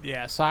bad, but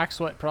yeah, sock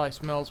sweat probably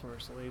smells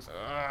worse at least.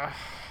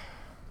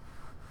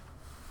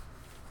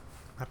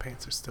 My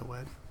pants are still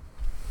wet.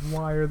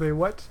 Why are they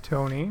wet,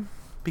 Tony?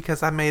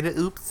 Because I made it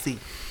oopsie.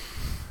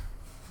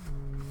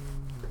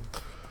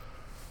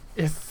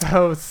 It's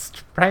so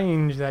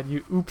strange that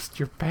you oopsed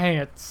your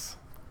pants.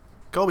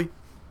 Kobe.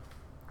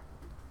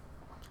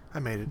 I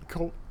made it.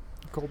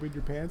 Colby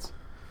your pants.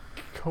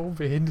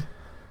 COVID.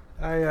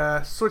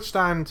 I switched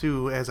on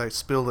to as I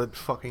spilled it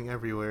fucking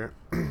everywhere.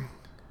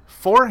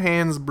 Four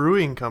Hands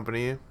Brewing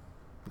Company.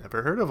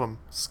 Never heard of them.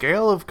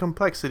 Scale of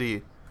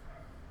Complexity.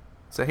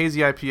 It's a hazy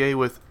IPA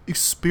with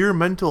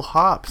experimental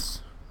hops.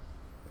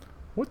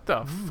 What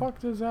the fuck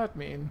does that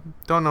mean?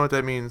 Don't know what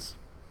that means.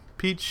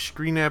 Peach,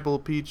 green apple,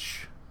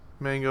 peach,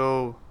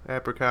 mango,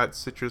 apricot,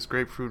 citrus,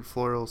 grapefruit,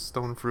 floral,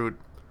 stone fruit.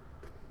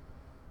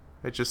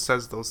 It just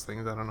says those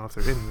things. I don't know if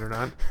they're in it or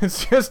not.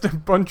 It's just a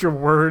bunch of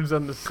words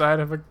on the side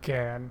of a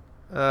can.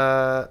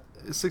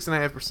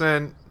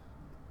 6.5%.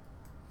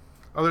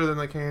 Other than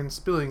the can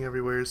spilling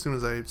everywhere as soon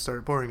as I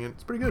started pouring it.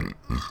 It's pretty good.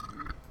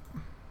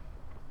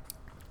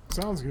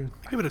 Sounds good.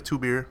 I give it a 2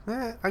 beer.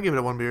 I give it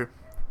a 1 beer.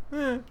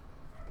 Good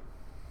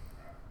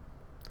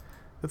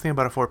thing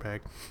about a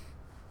 4-pack.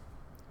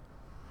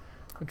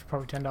 Which is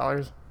probably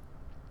 $10.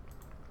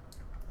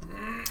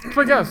 It's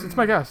my guess. It's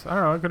my guess. I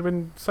don't know. It could have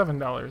been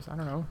 $7. I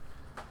don't know.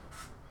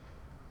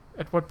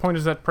 At what point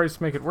does that price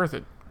make it worth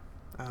it?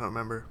 I don't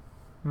remember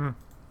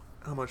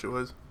how much it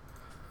was.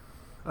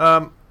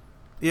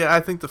 Yeah,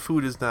 I think the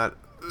food is not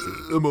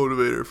a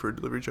motivator for a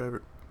delivery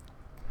driver.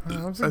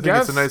 I think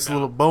it's a nice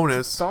little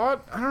bonus.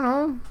 Thought? I don't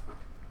know.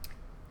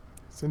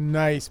 It's a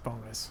nice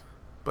bonus.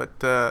 But,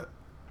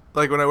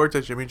 like when I worked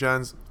at Jimmy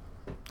John's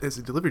as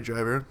a delivery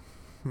driver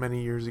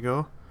many years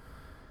ago,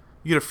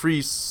 you get a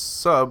free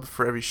sub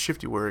for every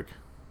shift you work.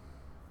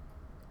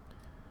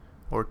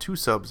 Or 2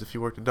 subs if you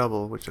worked a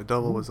double, which a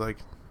double was like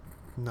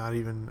not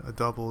even a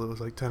double. It was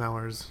like 10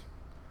 hours.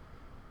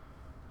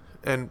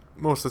 And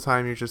most of the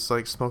time you're just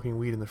like smoking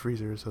weed in the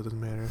freezer, so it doesn't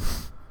matter.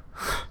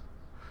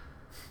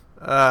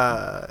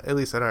 At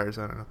least at ours,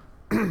 I don't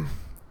know.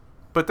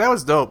 But that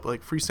was dope.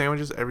 Like free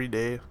sandwiches every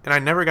day. And I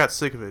never got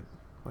sick of it.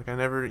 Like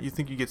you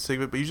think you get sick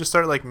of it, but you just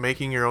start like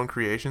making your own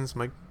creations. I'm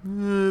like,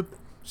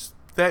 just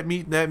that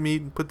meat,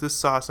 and put this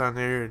sauce on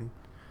there, and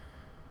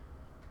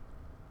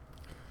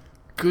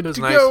Good was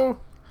to nice. go.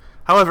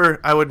 However,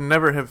 I would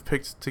never have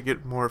picked to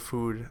get more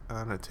food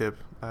on a tip.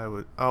 I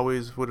would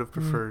have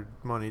preferred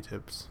money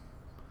tips.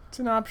 It's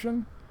an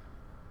option.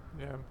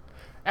 Yeah.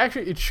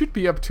 Actually, it should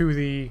be up to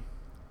the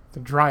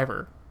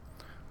driver.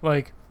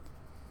 Like,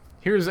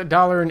 here's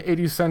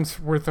 $1.80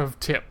 worth of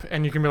tip,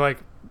 and you can be like,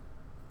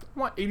 I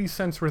want 80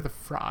 cents worth of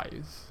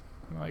fries.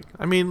 Like,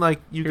 I mean,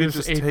 like, you could here's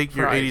just 8 take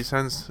your fries. 80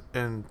 cents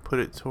and put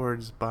it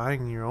towards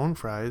buying your own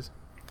fries.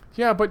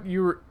 yeah, but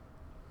you're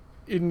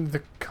in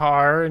the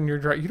car and you're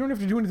driving. You don't have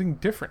to do anything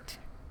different.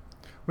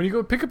 When you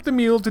go pick up the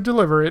meal to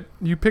deliver it,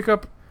 you pick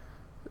up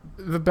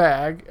the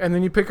bag, and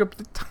then you pick up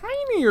the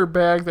tinier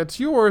bag that's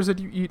yours that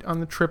you eat on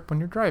the trip when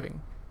you're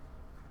driving.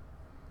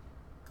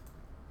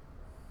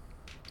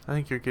 I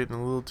think you're getting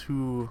a little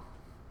too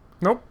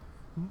Nope.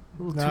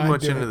 too Nah,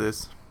 much I do into it.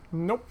 this.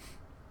 Nope.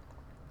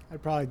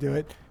 I'd probably do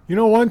it. You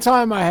know, one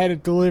time I had a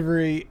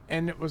delivery,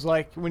 and it was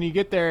like when you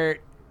get there,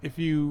 if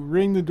you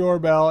ring the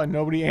doorbell and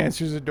nobody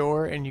answers the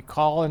door, and you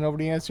call and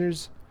nobody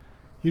answers,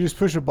 you just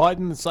push a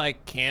button that's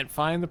like, can't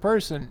find the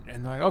person.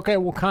 And they're like, okay,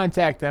 we'll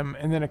contact them.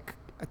 And then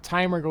a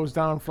timer goes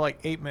down for like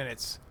 8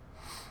 minutes.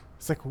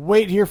 It's like,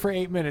 wait here for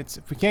 8 minutes.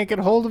 If we can't get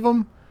a hold of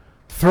him,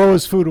 throw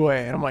his food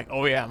away. And I'm like,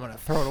 oh yeah, I'm going to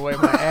throw it away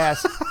my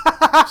ass.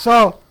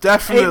 So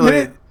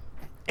Definitely.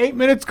 8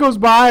 minutes goes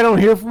by, I don't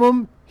hear from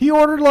him. He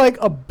ordered like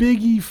a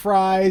Biggie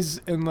fries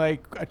and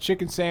like a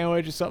chicken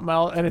sandwich or something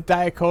else and a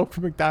Diet Coke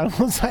from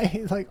McDonald's. I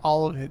ate like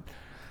all of it.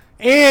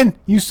 And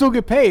you still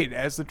get paid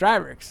as the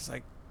driver. 'Cause it's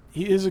like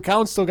his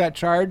account still got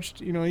charged.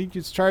 You know, he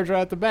gets charged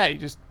right at the bat. He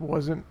just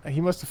wasn't,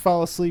 he must have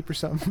fell asleep or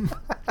something.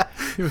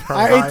 He was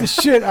probably I ate high. the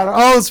shit out of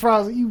all his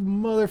fries. You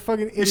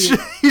motherfucking idiot.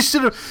 You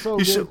should have. So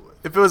you should.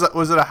 If it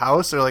was it a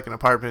house or like an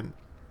apartment?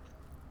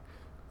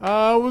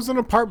 It was an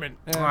apartment.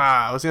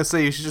 I was gonna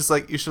say you should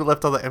have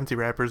left all the empty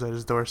wrappers at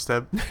his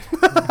doorstep. With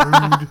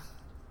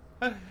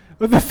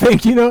the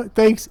thank you note.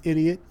 Thanks,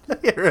 idiot.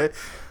 Yeah, right.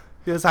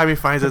 This time he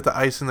finds that the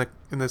ice in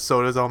the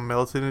soda is all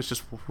melted. And it's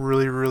just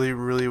really, really,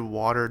 really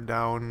watered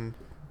down.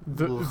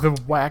 The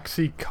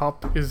waxy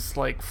cup is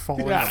like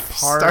falling Yeah, apart.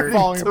 start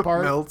falling to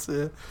apart. melt.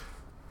 Yeah.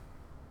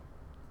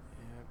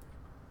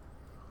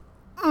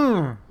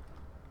 I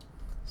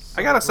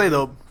gotta say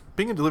though,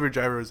 being a delivery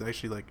driver is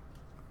actually like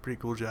a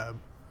pretty cool job.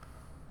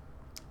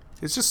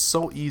 It's just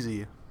so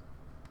easy.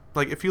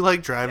 Like if you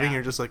like driving, Yeah.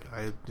 you're just like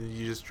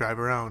you just drive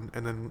around,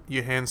 and then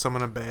you hand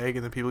someone a bag,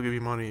 and then people give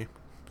you money.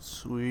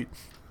 Sweet.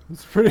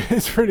 It's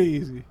pretty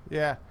easy.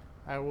 Yeah,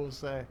 I will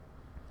say.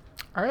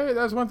 All right,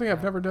 that's one thing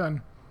I've never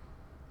done.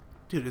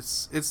 Dude,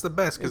 it's the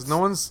best because no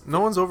one's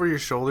over your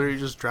shoulder. You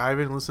just drive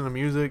and listen to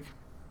music.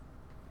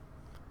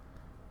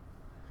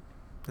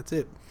 That's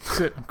it.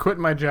 That's it. I'm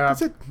quitting my job.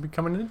 That's it. I'm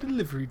becoming a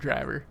delivery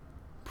driver.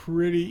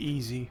 Pretty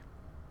easy.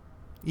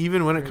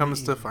 Even when it Very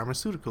comes to easy.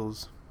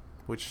 pharmaceuticals,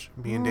 which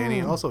me and Danny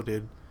also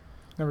did.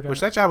 Never done. Which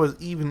that job was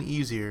even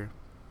easier.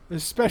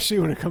 Especially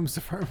when it comes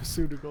to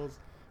pharmaceuticals.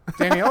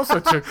 Danny also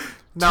took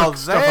Now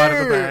stuff out of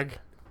the there- bag.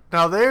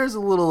 Now there's a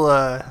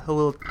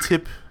little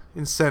tip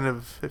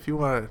incentive if you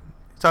want to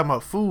talk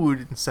about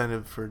food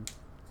incentive for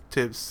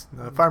tips,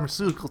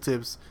 pharmaceutical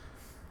tips.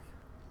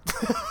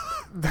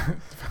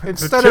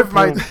 Instead tip of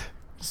my will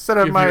instead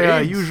of give my you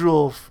AIDS.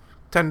 usual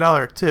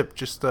 $10 tip.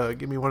 Just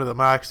give me one of the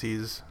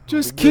Moxies.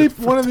 Just We'll be keep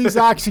good one for of these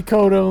 10.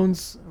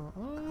 oxycodones.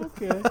 Oh,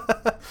 okay.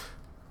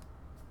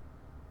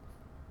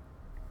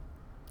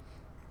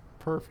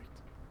 Perfect.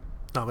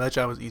 No, that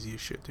job was easy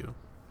as shit too.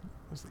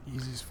 That's the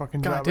easiest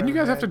fucking God, job. didn't you I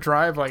guys ever have to had.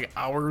 drive like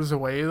hours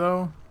away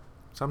though?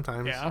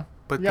 Sometimes. Yeah.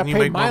 But You then got you paid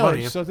make more mileage,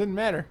 money. so it didn't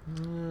matter.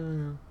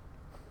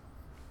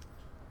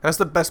 That's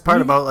the best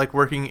part about like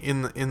working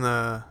in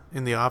the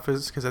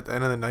office, because at the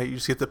end of the night you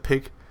just get to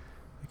pick.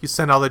 Like, you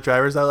send all the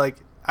drivers out. Like,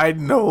 I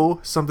know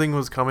something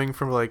was coming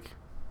from like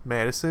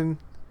Madison,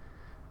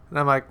 and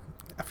I'm like,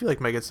 I feel like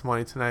I might get some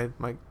money tonight.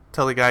 I'm like,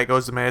 tell the guy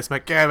goes to Madison.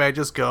 I'm like, yeah, man,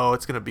 just go.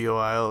 It's gonna be a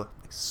while.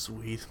 Like,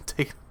 sweet,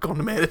 I'm going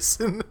to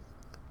Madison.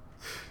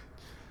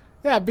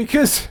 Yeah,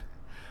 because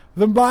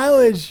the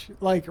mileage,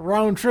 like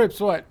round trips,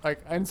 what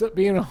like ends up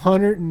being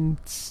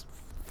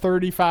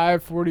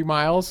 135, 40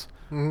 miles.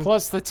 Mhm.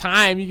 Plus the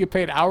time you get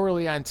paid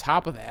hourly on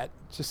top of that.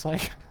 Just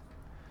like,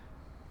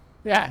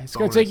 yeah, it's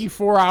gonna take Bonus. you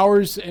 4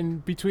 hours,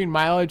 and between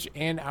mileage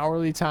and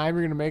hourly time,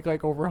 you're gonna make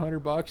like over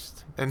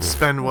 $100. And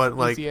spend what,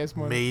 like Easy as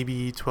money.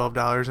 maybe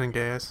 $12 in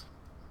gas.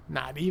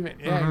 Not even.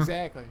 Yeah, Mhm.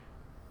 exactly.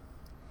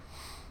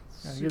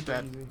 I get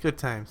that. Easy. Good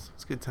times.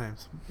 It's good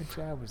times. That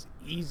job was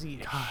easy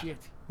as shit.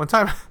 One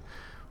time,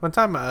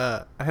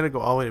 I had to go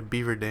all the way to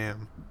Beaver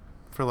Dam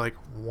for like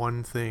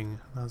one thing.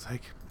 I was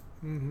like,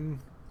 Mm-hmm.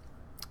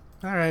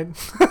 all right.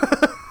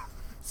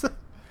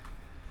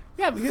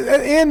 Yeah, because,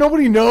 and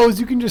nobody knows.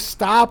 You can just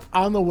stop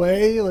on the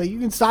way. Like, you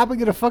can stop and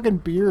get a fucking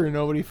beer and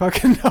nobody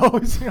fucking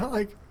knows. You know,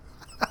 like,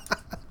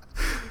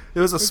 It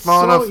was a it's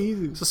small so enough.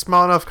 easy. It's a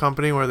small enough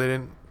company where they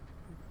didn't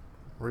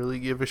really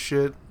give a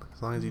shit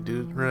as long as you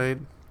did it right.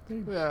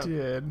 Yeah.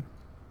 Did.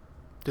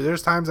 Dude,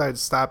 there's times I'd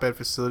stop at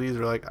facilities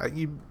where like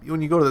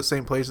when you go to the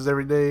same places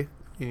every day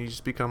and you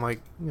just become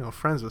like, you know,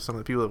 friends with some of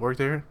the people that work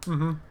there.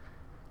 Mm-hmm.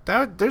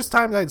 There's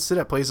times I'd sit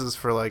at places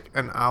for like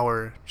an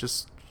hour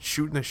just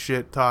shooting the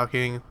shit,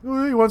 talking.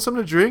 Oh, you want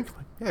something to drink? I'm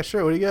like, yeah,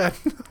 sure. What do you got?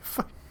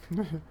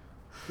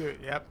 Dude,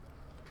 yep.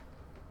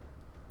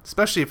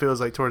 Especially if it was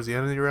like towards the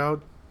end of your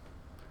route.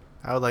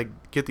 I would like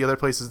get the other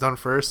places done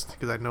first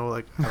because I know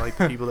like I like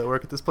the people that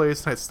work at this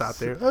place. And I'd stop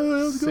there. Oh,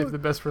 let's go. Save the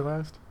best for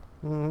last.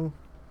 Mm-hmm.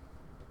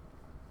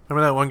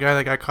 Remember that one guy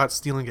that got caught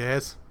stealing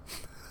gas?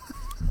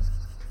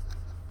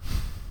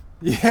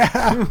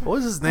 Yeah. What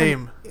was his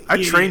name? I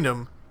Idiot. trained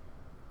him.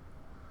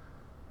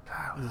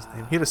 What was his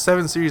name? He had a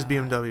 7 Series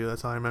BMW.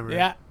 That's all I remember.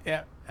 Yeah,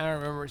 yeah. I don't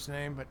remember his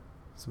name, but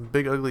Some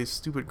big, ugly,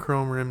 stupid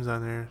chrome rims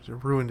on there.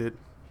 Just ruined it.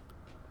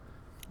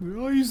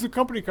 I'll use the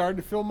company card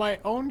to fill my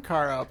own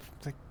car up.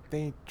 It's like,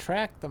 they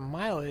track the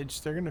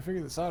mileage. They're going to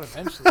figure this out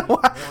eventually.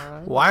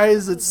 Moron. Why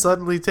is it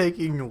suddenly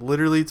taking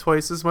literally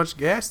twice as much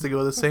gas to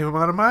go the same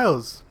amount of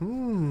miles?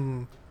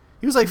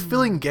 He was like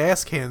filling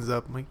gas cans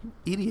up. I'm like, you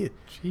idiot.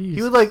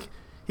 Jeez.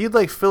 He'd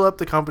like fill up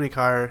the company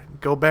car,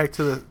 go back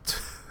to the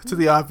to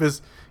the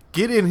office,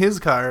 get in his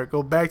car,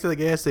 go back to the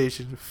gas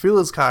station, fill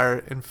his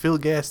car, and fill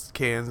gas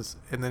cans,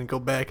 and then go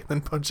back and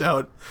then punch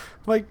out.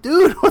 I'm like,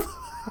 dude, what the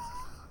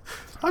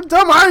how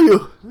dumb are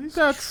you?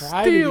 That's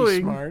Try to be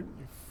stealing. smart,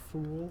 you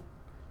fool.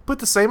 Put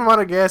the same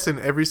amount of gas in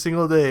every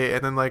single day,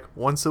 and then like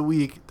once a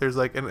week, there's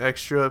like an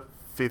extra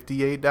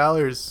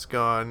 $58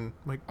 gone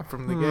like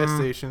from the gas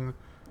station.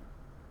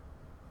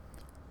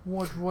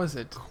 What was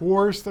it? Of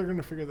course they're going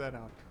to figure that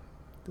out.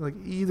 Like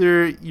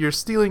either you're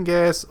stealing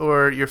gas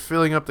or you're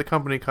filling up the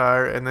company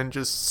car and then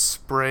just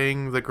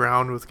spraying the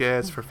ground with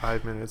gas for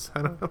 5 minutes.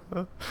 I don't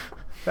know.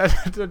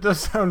 That does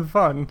sound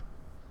fun.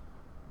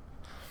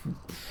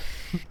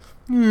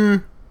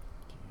 What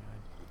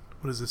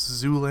is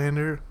this,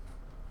 Zoolander?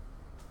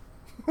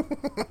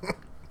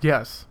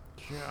 Yes.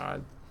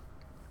 God.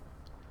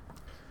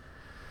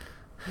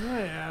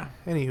 Yeah.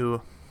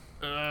 Anywho,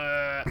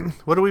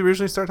 what did we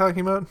originally start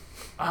talking about?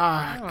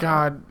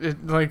 God,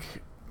 it like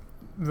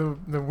the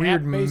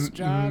weird App-based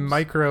jobs.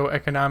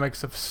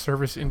 microeconomics of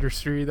service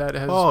industry that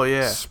has Oh,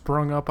 yeah.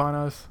 sprung up on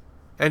us.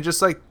 And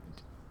just like,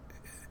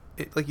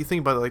 like you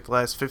think about it, like the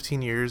last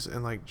 15 years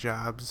and like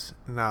jobs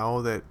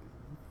now that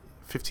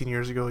 15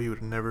 years ago you would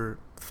have never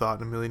thought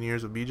in a million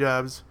years would be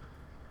jobs.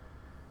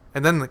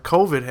 And then the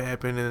COVID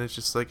happened and it's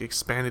just like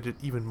expanded it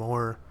even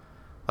more.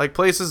 Like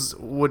places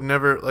would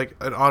never, like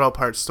an auto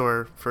parts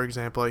store, for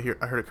example. I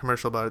heard a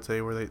commercial about it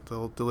today where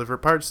they'll deliver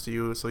parts to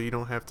you so you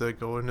don't have to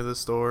go into the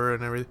store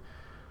and everything.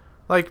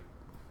 Like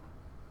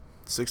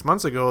 6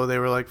 months ago they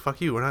were like, fuck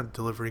you, we're not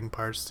delivering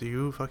parts to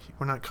you. Fuck you,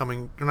 we're not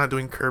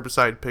doing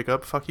curbside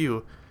pickup. Fuck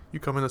you. You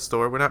come in the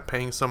store, we're not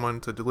paying someone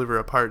to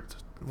deliver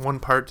one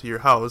part to your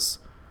house.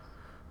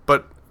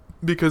 But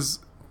because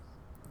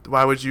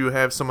why would you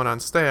have someone on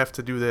staff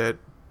to do that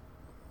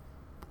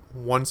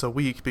once a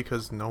week?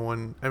 Because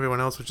everyone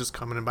else was just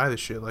coming and buy this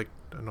shit like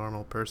a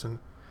normal person.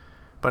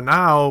 But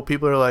now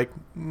people are like,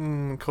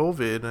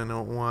 COVID, I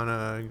don't want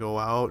to go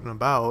out and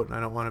about, and I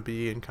don't want to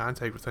be in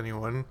contact with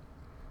anyone.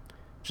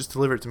 Just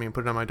deliver it to me and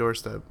put it on my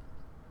doorstep.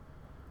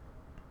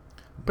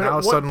 But now at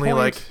what suddenly,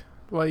 point,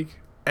 like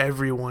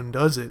everyone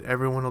does it.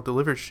 Everyone will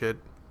deliver shit.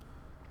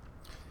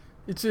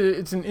 it's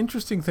an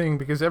interesting thing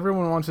because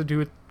everyone wants to do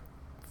it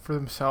for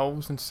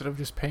themselves instead of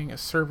just paying a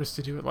service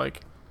to do it,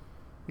 like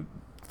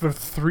the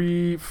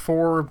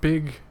 3-4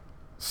 big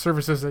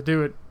services that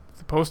do it: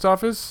 the post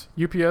office,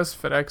 UPS,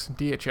 FedEx, and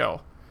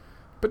DHL.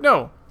 But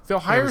no, they'll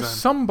hire Amazon.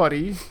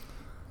 somebody.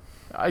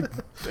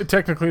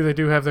 Technically, they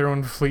do have their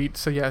own fleet,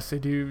 so yes, they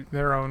do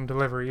their own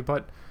delivery.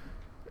 But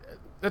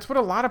that's what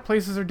a lot of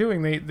places are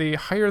doing. They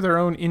hire their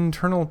own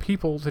internal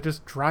people to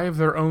just drive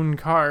their own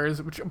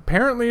cars, which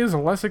apparently is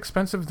less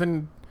expensive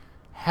than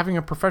having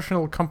a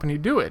professional company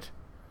do it.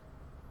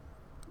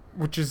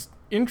 Which is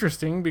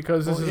interesting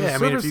because this is a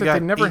service that they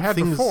never had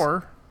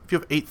before. If you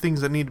have 8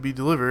 things that need to be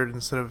delivered,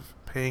 instead of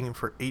paying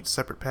for 8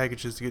 separate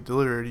packages to get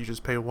delivered, you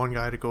just pay one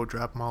guy to go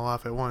drop them all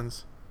off at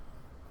once.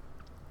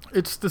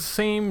 It's the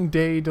same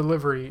day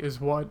delivery is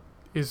what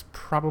is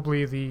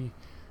probably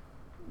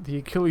the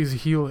Achilles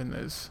heel in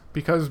this,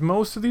 because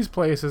most of these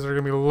places are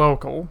going to be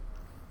local,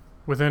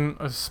 within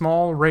a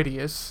small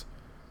radius,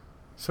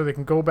 so they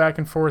can go back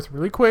and forth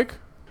really quick,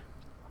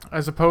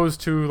 as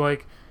opposed to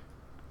like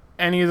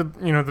any of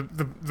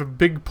the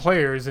big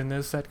players in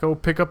this that go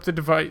pick up the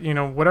device,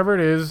 whatever it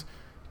is,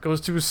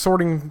 goes to a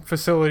sorting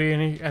facility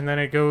and then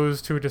it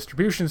goes to a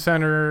distribution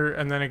center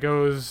and then it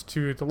goes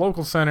to the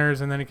local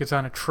centers and then it gets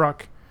on a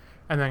truck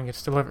and then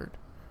gets delivered.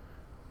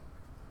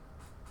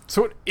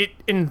 So it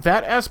in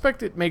that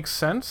aspect it makes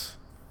sense,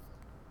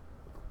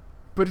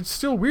 but it's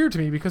still weird to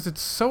me because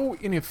it's so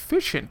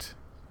inefficient.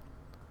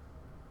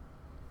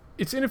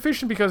 It's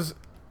inefficient because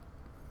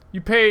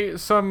you pay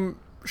some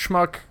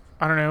schmuck,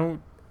 I don't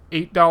know,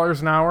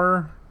 $8 an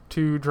hour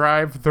to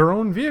drive their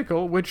own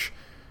vehicle, which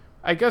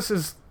I guess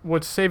is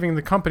what's saving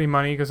the company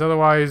money, because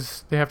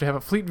otherwise they have to have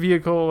a fleet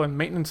vehicle and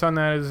maintenance on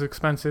that is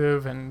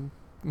expensive and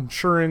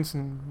insurance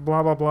and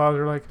blah blah blah.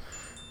 They're like,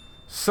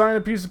 sign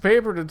a piece of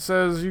paper that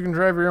says you can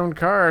drive your own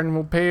car and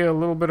we'll pay a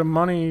little bit of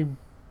money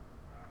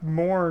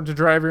more to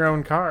drive your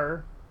own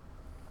car,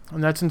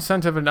 and that's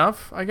incentive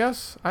enough, I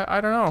guess.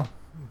 I don't know.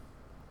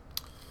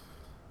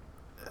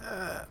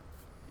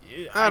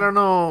 I don't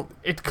know.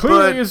 It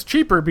clearly is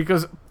cheaper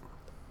because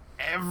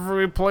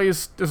every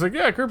place is like,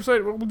 yeah,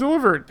 curbside, we'll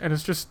deliver it, and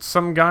it's just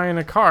some guy in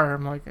a car.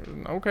 I'm like,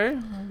 okay,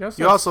 I guess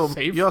You that's also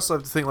safe. you also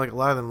have to think, like, a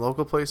lot of them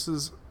local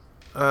places,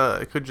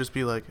 it could just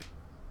be like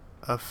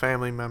a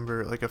family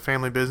member, like a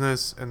family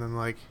business, and then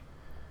like,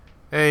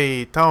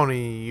 hey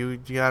Tony, you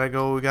gotta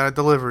go, we got a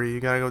delivery,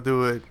 you gotta go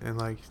do it, and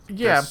like,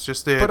 Yeah, that's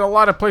just it. But a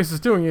lot of places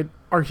doing it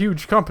are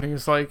huge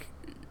companies like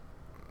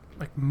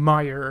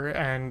Meyer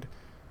and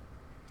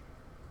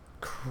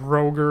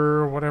Kroger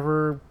or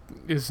whatever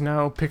is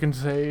now Pick and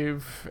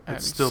Save and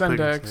It's still Pick and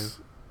Sendex.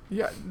 Save.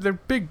 Yeah, they're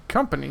big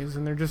companies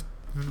and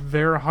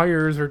their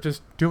hires are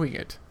just doing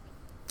it.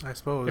 I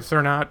suppose. If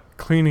they're not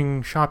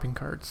cleaning shopping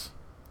carts.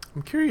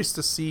 I'm curious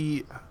to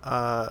see.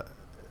 I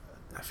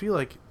feel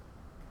like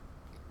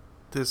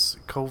this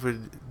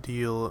COVID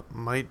deal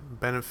might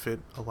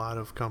benefit a lot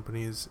of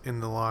companies in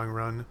the long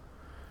run,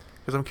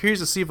 because I'm curious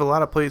to see if a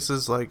lot of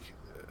places like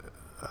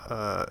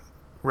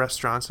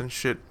restaurants and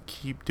shit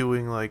keep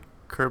doing like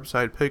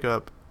curbside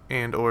pickup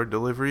and or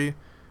delivery.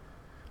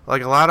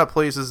 Like, a lot of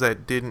places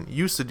that didn't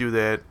used to do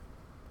that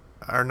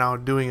are now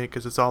doing it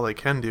because it's all they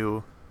can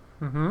do.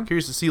 Mm-hmm.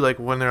 Curious to see, like,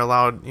 when they're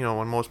allowed,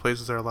 when most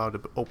places are allowed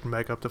to open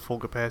back up to full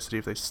capacity,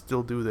 if they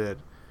still do that.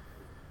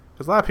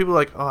 Because a lot of people are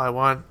like, oh, I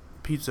want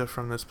pizza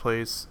from this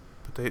place,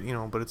 but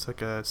but it's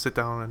like a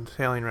sit-down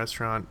Italian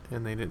restaurant,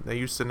 and they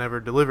used to never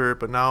deliver,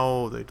 but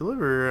now they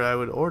deliver. I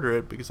would order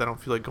it because I don't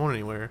feel like going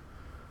anywhere.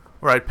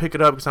 Or I'd pick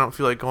it up because I don't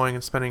feel like going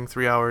and spending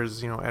 3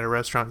 hours, at a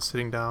restaurant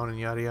sitting down and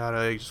yada yada.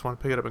 I just want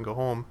to pick it up and go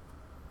home.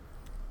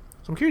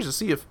 So I'm curious to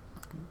see if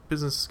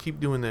businesses keep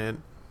doing that.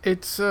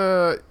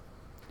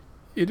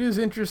 It is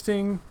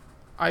interesting.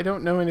 I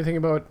don't know anything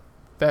about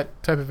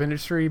that type of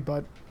industry,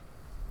 but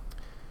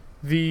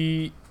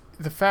the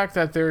fact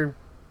that they're,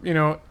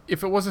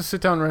 if it was a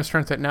sit-down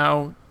restaurant that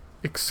now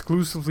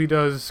exclusively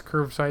does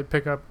curbside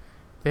pickup,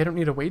 they don't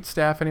need a wait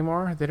staff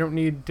anymore. They don't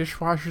need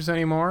dishwashers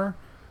anymore.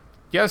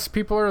 Yes,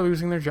 people are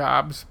losing their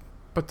jobs,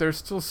 but there's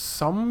still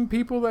some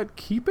people that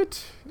keep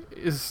it.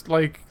 Is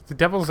like the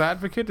devil's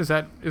advocate. Is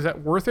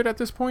that worth it at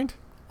this point?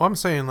 Well, I'm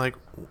saying, like,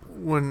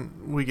 when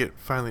we get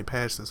finally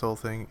past this whole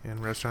thing and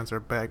restaurants are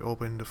back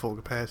open to full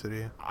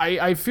capacity.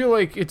 I feel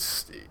like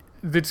it's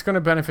going to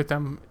benefit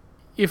them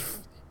if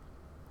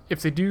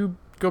they do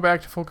go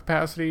back to full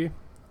capacity,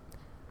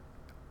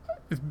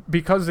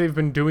 because they've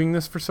been doing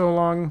this for so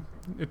long.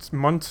 It's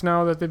months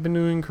now that they've been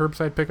doing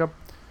curbside pickup.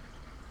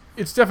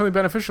 It's definitely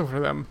beneficial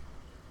for them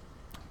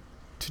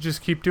to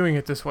just keep doing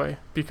it this way,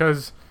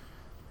 because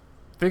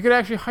they could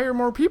actually hire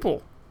more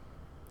people.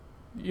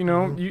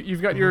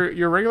 You've got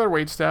your regular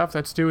wait staff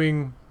that's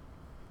doing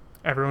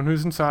everyone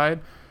who's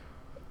inside.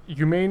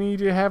 You may need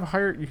to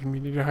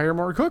hire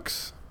more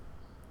cooks.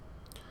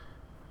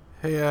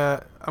 Hey,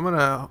 I'm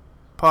gonna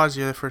pause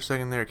you for a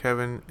second there,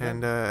 Kevin.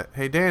 And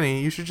hey,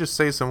 Danny, you should just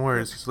say some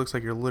words, because it looks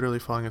like you're literally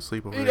falling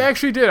asleep over It there.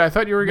 actually did. I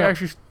thought you were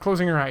actually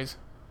closing your eyes.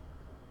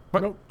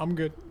 What? Nope, I'm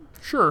good.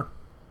 Sure.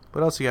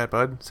 What else you got,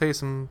 bud? Say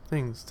some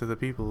things to the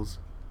peoples.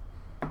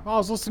 Well, I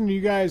was listening to you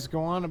guys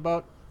go on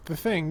about the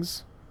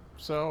things,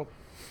 so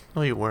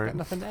No, you got weren't.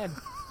 nothing to add.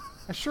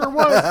 I sure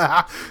was.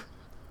 I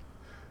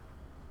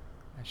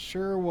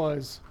sure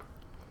was.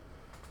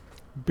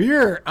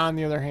 Beer, on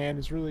the other hand,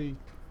 is really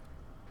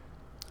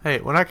Hey,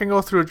 when I can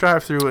go through a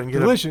drive-through and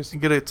delicious.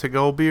 get a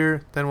to-go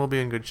beer, then we'll be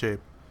in good shape.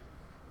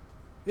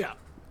 Yeah.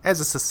 As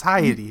a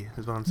society,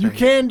 is what I'm saying. You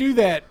can do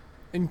that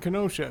in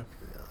Kenosha.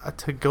 A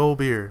to-go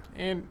beer.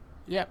 And,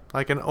 yeah.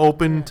 Like an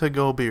open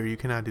to-go beer. You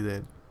cannot do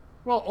that.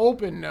 Well,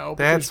 open, no. but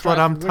That's there's what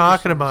I'm drive-through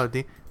talking liquor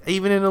stores. about.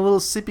 Even in a little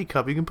sippy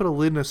cup, you can put a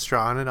lid and a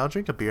straw in it. I'll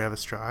drink a beer, have a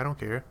straw. I don't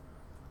care.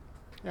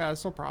 Yeah,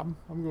 that's no problem.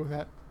 I'm good with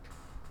that.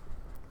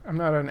 I'm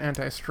not an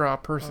anti-straw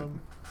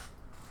person.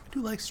 I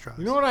do like straws.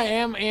 You know what I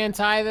am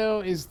anti,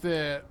 though, is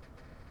the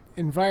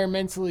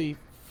environmentally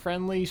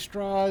friendly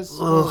straws.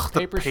 those Ugh, the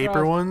paper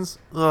straws. ones?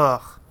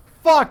 Ugh.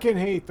 Fucking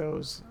hate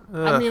those. I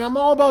Ugh. mean, I'm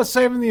all about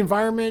saving the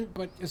environment,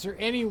 but is there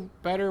any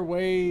better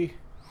way?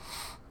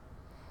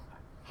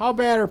 How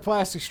bad are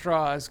plastic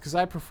straws? Because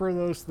I prefer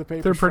those to the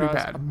paper They're pretty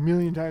straws bad. a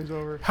million times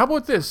over. How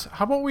about this?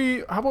 How about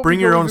Bring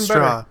we your go own even straw.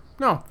 better?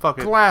 No, Fuck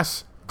it.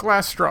 glass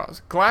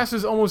straws. Glass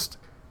is almost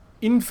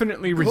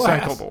infinitely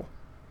Glass. recyclable.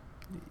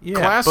 Yeah,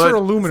 Glass but or It's a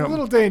aluminum?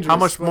 little dangerous. how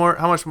much but more?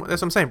 That's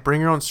what I'm saying. Bring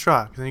your own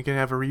straw. Because then you can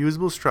have a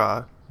reusable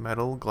straw.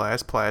 Metal,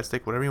 glass,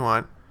 plastic, whatever you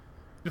want.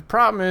 The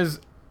problem is,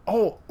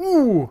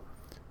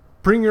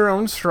 bring your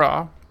own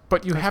straw,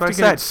 but you have what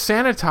to I get it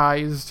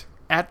sanitized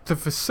at the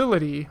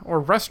facility or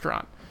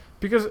restaurant.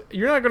 Because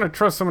you're not going to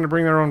trust someone to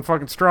bring their own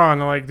fucking straw and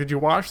they're like, did you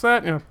wash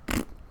that? You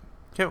know,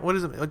 Okay, what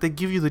is it? Like they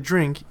give you the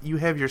drink. You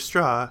have your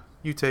straw.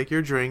 You take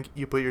your drink.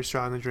 You put your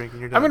straw in the drink,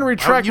 and you're done. I'm going to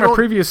retract my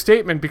previous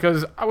statement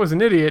because I was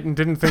an idiot and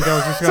didn't think I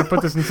was just going to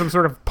put this in some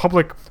sort of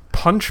public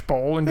punch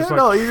bowl and Yeah, just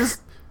no, you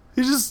just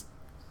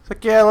it's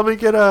like, yeah, let me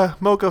get a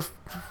mocha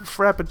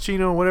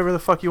frappuccino, whatever the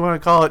fuck you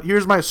want to call it.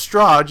 Here's my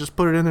straw. Just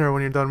put it in there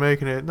when you're done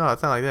making it. No,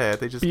 it's not like that.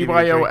 They just give you a drink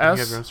and you have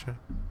your own straw.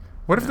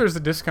 What if there's a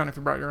discount if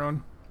you brought your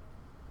own?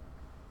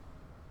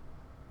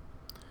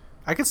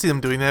 I could see them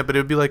doing that, but it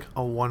would be like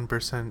a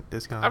 1%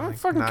 discount. I don't like,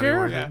 fucking not care.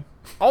 even worth it.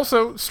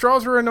 Also,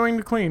 straws are annoying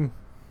to clean.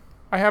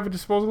 I have a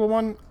disposable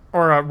one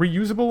or a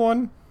reusable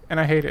one, and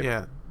I hate it.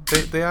 Yeah,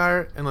 they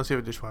are, unless you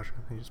have a dishwasher.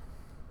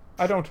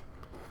 I don't.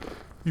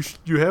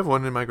 You have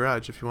one in my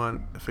garage if you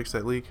want to fix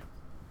that leak.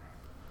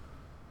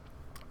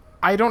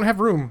 I don't have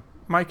room.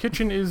 My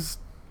kitchen is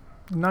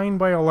 9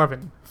 by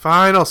 11.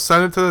 Fine, I'll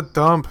send it to the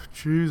dump.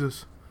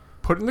 Jesus.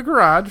 Put it in the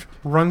garage,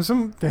 run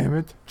some damn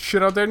it.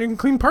 shit out there, and you can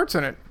clean parts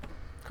in it.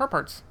 Car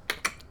parts.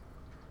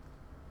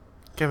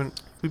 Kevin,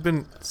 we've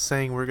been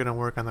saying we're going to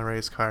work on the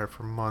race car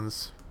for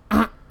months.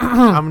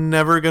 I'm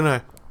never going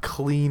to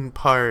clean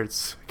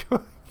parts.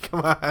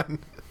 Come on.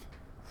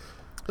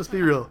 Let's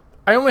be real.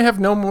 I only have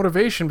no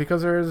motivation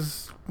because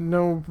there's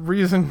no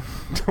reason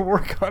to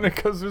work on it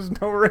because there's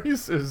no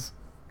races.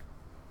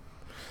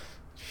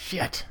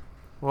 Shit.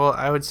 Well,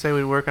 I would say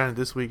we'd work on it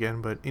this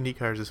weekend, but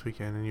IndyCar's this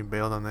weekend, and you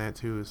bailed on that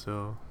too,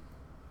 so...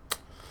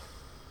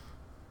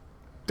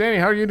 Danny,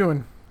 how are you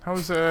doing?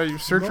 How's your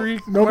surgery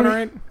going all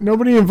right?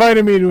 Nobody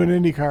invited me to an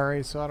IndyCar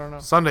race, so I don't know.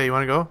 Sunday, you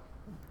want to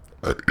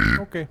go?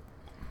 Okay.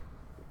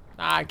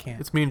 I can't.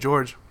 It's me and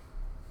George.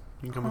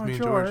 You can come with me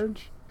and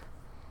George.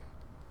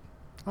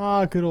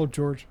 Ah, good old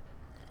George.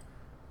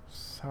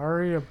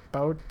 Sorry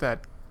about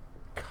that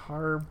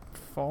car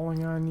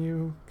falling on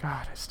you.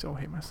 God, I still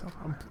hate myself.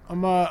 I'm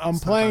Let's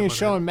not playing talk a about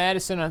show that. in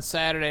Madison on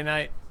Saturday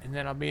night, and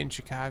then I'll be in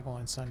Chicago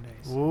on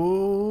Sundays.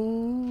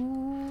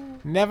 Whoa.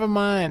 Never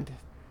mind.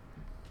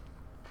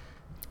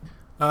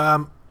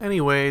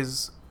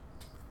 Anyways,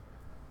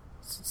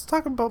 let's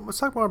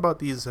talk more about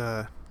these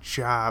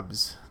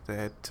jobs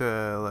that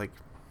like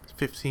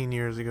 15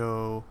 years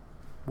ago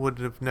would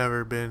have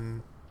never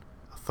been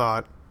a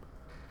thought.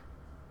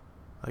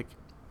 Like,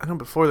 I know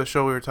before the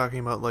show we were talking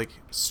about like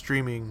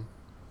streaming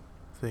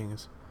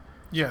things.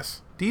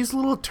 Yes. These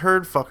little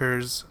turd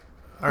fuckers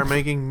are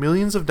making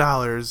millions of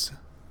dollars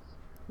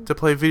to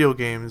play video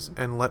games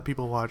and let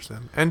people watch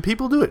them, and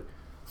people do it.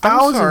 I'm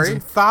Thousands sorry.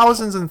 and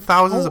thousands and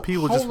thousands of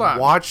people just Hold on.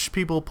 watch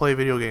people play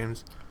video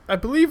games. I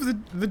believe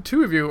the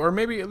two of you, or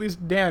maybe at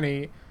least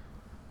Danny,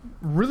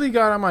 really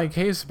got on my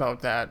case about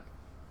that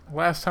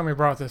last time we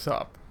brought this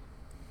up.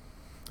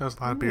 That was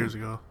a lot of beers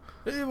ago.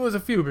 It was a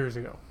few beers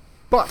ago.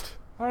 But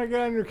How did I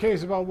get on your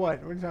case about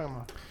what? What are you talking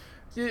about?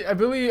 yeah, I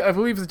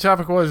believe the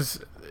topic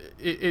was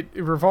it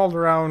revolved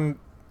around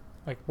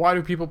like why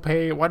do people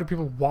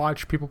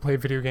watch people play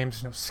video games?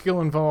 There's no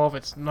skill involved.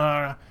 It's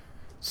not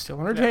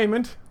still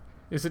entertainment.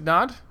 Is it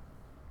not?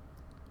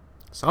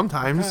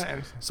 Sometimes.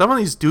 Sometimes. Some of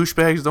these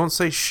douchebags don't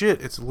say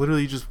shit. It's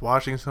literally just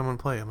watching someone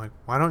play. I'm like,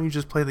 why don't you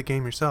just play the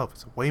game yourself?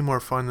 It's way more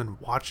fun than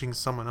watching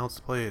someone else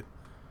play it.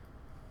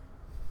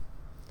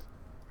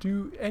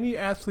 Do any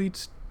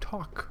athletes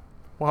talk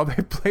while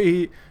they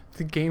play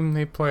the game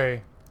they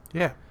play?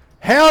 Yeah.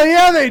 Hell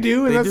yeah, they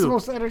do, and They that's do. the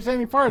most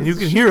entertaining part. And you is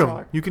can the hear shit them.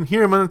 talk. You can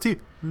hear them on the TV.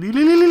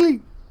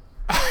 Lee.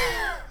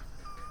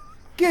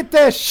 Get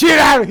that shit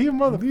out of here,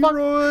 motherfucker!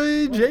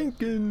 Leroy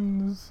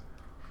Jenkins.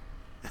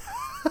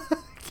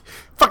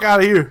 Fuck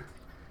out of here.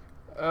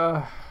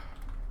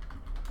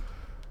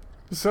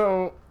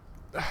 So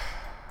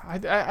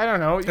I don't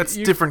know. That's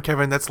different,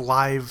 Kevin. That's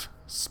live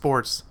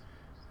sports.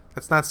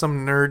 That's not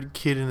some nerd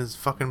kid in his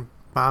fucking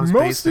mom's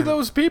basement. Most of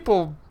those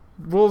people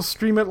will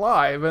stream it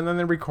live and then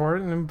they record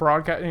it and then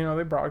broadcast.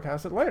 They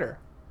broadcast it later.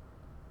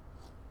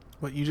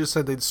 What you just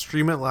said, they'd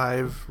stream it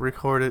live,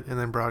 record it, and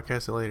then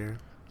broadcast it later.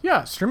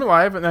 Yeah, stream it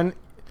live, and then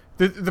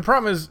the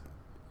problem is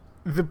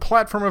the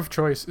platform of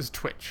choice is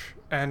Twitch,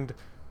 and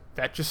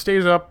that just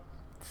stays up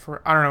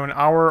for, I don't know, an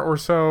hour or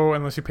so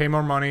unless you pay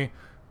more money.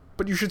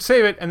 But you should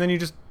save it, and then you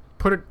just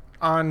put it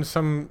on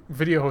some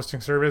video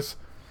hosting service.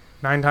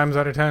 9 times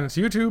out of 10, it's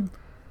YouTube.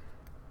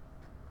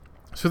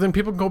 So then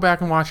people go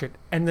back and watch it,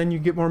 and then you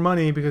get more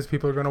money because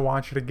people are going to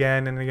watch it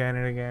again and again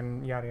and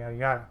again, yada, yada,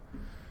 yada.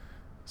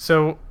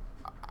 So,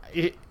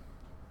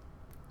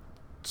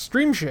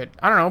 stream shit.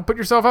 I don't know. Put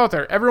yourself out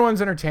there.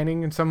 Everyone's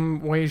entertaining in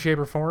some way, shape,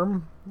 or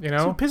form.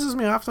 So what pisses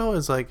me off, though,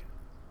 is like,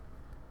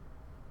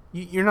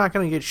 you're not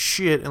going to get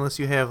shit unless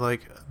you have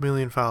like 1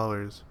 million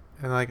followers.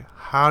 And like,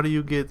 how do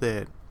you get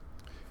that?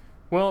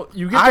 Well,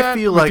 you get that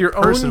feel with like your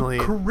personally,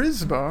 own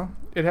charisma.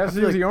 It has to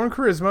do with your own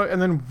charisma, and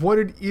then what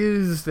it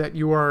is that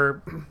you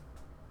are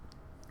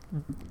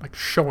like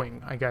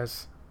showing, I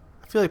guess.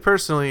 I feel like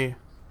personally,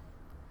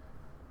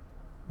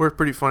 we're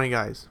pretty funny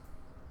guys,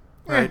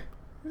 right?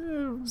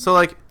 So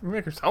like,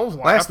 make yourselves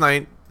laugh. Last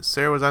night,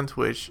 Sarah was on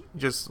Twitch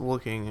just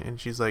looking, and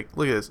she's like,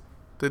 "Look at this.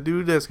 The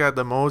dude that's got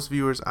the most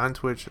viewers on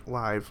Twitch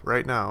live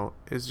right now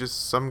is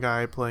just some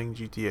guy playing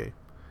GTA."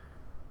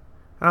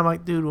 And I'm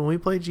like, dude, when we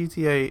play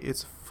GTA,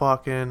 it's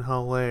fucking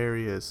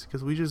hilarious.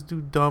 Because we just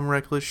do dumb,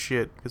 reckless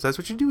shit. Because that's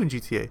what you do in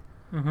GTA.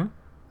 Mm-hmm.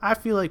 I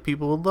feel like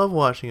people would love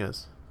watching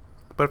us.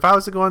 But if I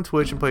was to go on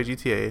Twitch and play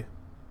GTA,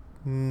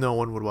 no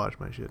one would watch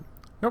my shit.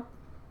 Nope.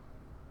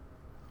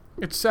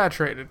 It's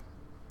saturated.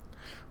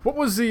 What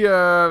was the,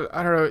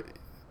 I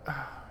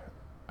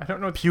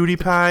don't know.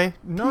 PewDiePie?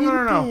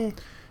 No.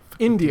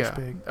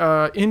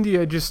 India.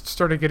 India just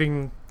started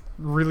getting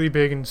really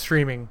big in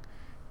streaming.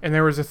 And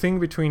there was a thing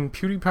between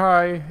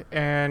PewDiePie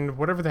and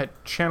whatever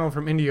that channel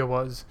from India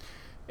was.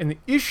 And the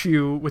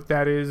issue with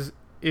that is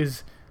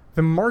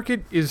the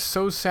market is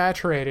so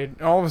saturated.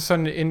 And all of a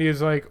sudden,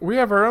 India's like, we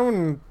have our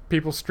own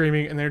people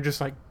streaming, and they're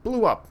just like,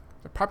 blew up.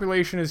 The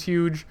population is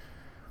huge.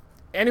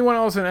 Anyone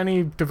else in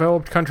any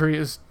developed country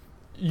is,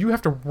 you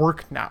have to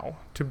work now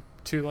to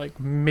like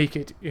make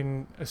it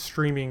in a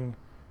streaming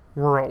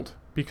world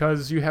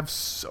because you have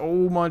so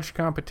much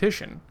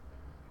competition.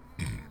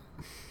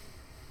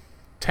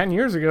 10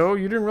 years ago,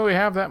 you didn't really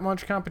have that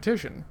much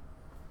competition.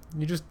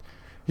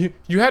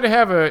 You had to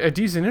have a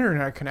decent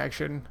internet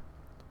connection,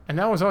 and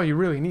that was all you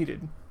really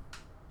needed.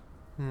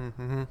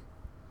 Mm-hmm.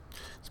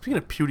 Speaking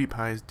of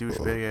PewDiePie's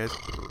douchebag ass,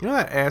 you know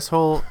that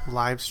asshole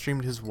live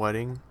streamed his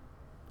wedding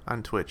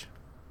on Twitch?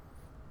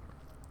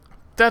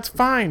 That's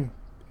fine.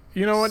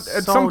 You know what?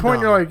 At So some point,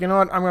 dumb. you're like, you know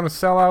what? I'm going to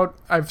sell out.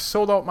 I've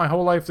sold out my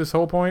whole life this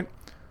whole point.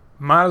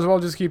 Might as well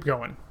just keep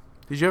going.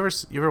 Did you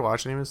ever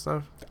watch any of his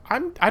stuff? I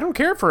don't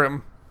care for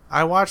him.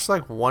 I watched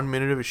like 1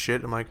 minute of his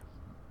shit. I'm like,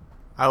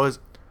 I was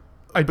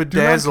I do not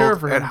care bedazzled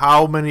for at him.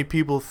 how many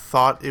people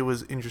thought it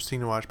was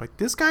interesting to watch. Like,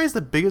 this guy is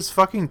the biggest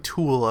fucking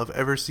tool I've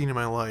ever seen in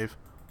my life.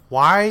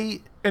 Why?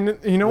 And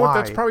you know what?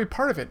 That's Why? probably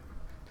part of it.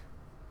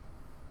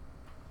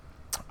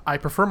 I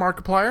prefer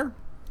Markiplier.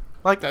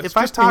 Like, That's if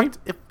I just me.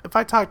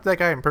 talked to that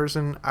guy in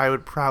person, I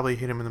would probably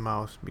hit him in the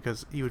mouth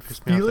because he would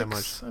piss me off that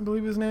much. Felix, I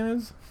believe his name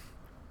is.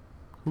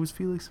 Who's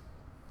Felix?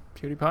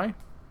 PewDiePie.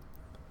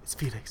 It's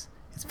Felix.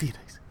 It's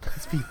Felix.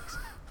 It's Felix.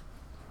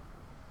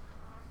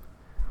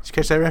 Did you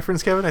catch that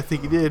reference, Kevin? I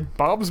think you did.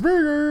 Bob's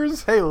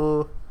Burgers. Hey,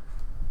 You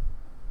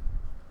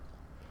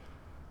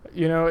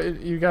know,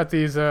 you got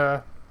these,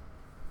 I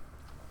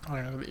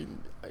don't know,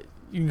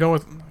 you can go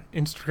with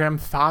Instagram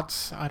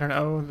thoughts. I don't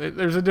know.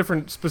 There's a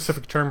different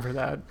specific term for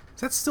that.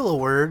 is that still a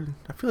word?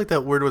 I feel like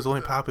that word was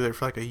only popular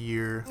for like a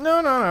year.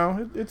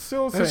 No. It's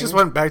still a It thing. just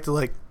went back to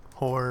like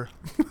whore,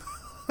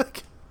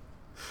 like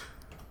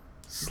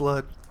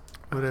slut,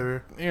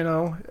 whatever. You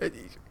know,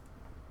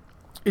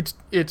 it's,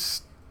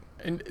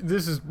 and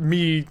this is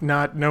me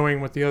not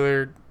knowing what the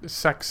other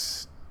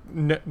sex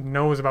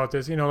knows about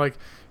this. You know, like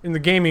in the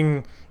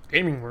gaming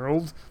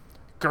world,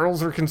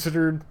 girls are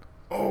considered,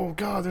 oh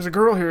god, there's a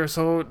girl here,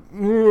 so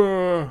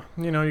you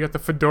know, you got the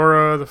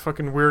fedora, the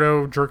fucking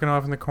weirdo jerking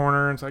off in the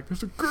corner, and it's like,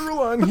 there's a girl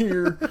on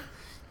here.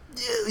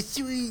 Yeah,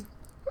 sweet.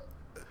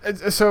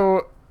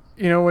 So,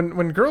 you know,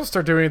 when girls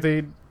start doing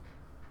it,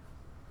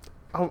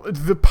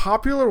 the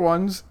popular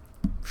ones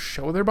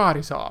show their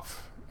bodies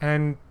off.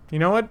 And you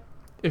know what?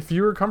 If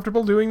you're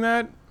comfortable doing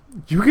that,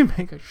 you can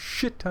make a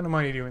shit ton of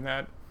money doing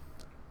that.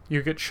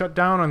 You get shut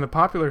down on the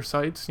popular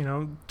sites, you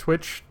know,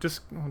 Twitch,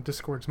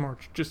 Discord's more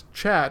just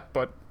chat,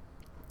 but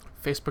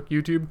Facebook,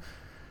 YouTube.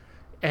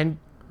 And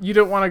you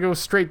don't want to go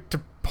straight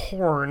to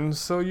porn,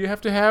 so you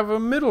have to have a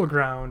middle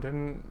ground,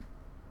 and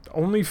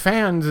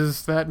OnlyFans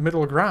is that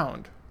middle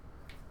ground.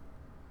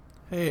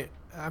 Hey,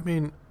 I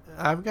mean,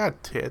 I've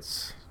got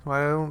tits.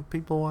 Why don't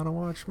people want to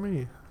watch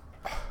me?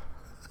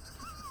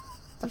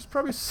 There's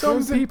probably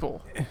some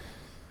people.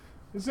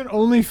 Isn't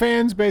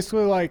OnlyFans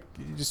basically like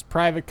just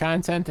private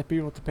content that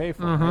people have to pay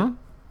for? Right?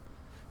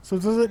 So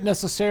it doesn't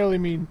necessarily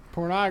mean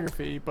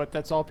pornography, but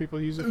that's all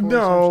people use it for.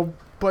 No,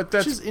 but Which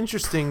that's is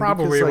interesting.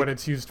 probably because, what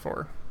it's used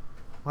for.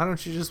 Why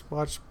don't you just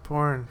watch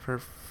porn for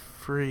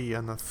free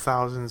on the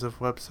thousands of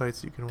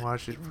websites you can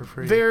watch it for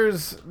free?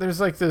 There's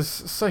like this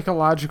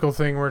psychological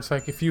thing where it's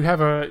like if you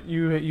have a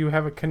you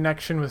have a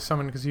connection with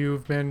someone because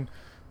you've been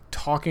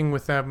talking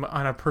with them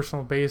on a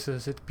personal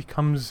basis, it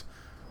becomes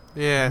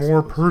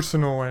more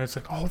personal, and it's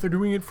like, oh, they're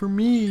doing it for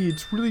me.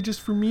 It's really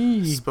just for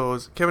me.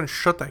 Suppose Kevin,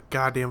 shut that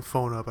goddamn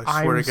phone up!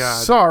 I swear to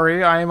God.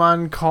 Sorry, I'm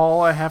on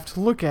call. I have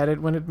to look at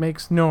it when it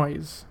makes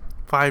noise.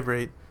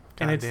 Vibrate.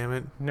 And God it's- damn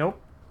it!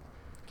 Nope,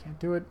 can't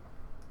do it.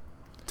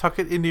 Tuck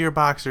it into your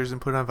boxers and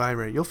put it on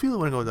vibrate. You'll feel it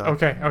when it goes up.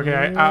 Okay, I'll do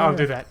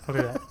that. I'll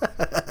do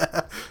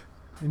that.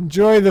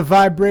 Enjoy the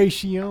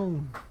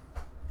vibration.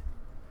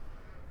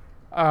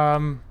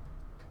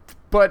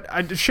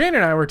 But Shane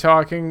and I were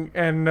talking,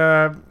 and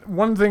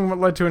one thing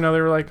led to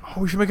another. We're like,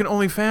 oh, we should make an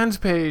OnlyFans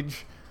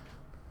page,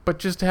 but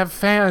just have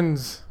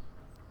fans,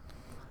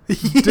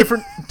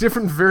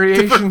 different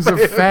variations of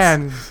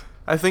fans.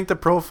 I think the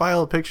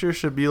profile picture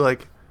should be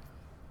like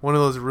one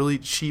of those really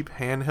cheap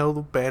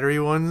handheld battery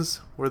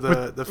ones where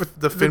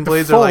the fin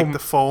blades are like the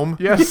foam.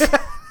 Yes.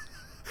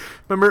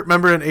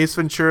 Remember in Ace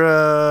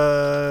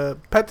Ventura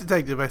Pet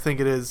Detective, I think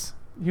it is.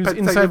 He was Pet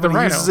inside Detective, the when he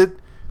rhino. uses it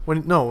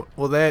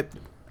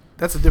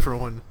that's a different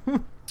one.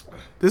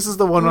 This is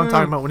the one I'm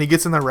talking about when he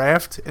gets in the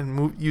raft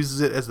and uses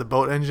it as the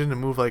boat engine to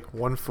move like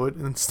 1 foot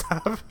and then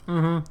stop.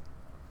 Mm-hmm.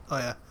 Oh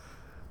yeah.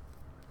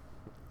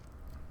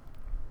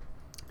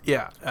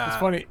 Yeah. It's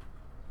funny.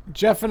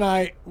 Jeff and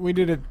I, we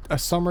did a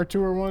summer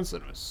tour once.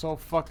 And it was so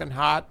fucking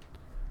hot.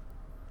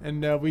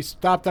 And we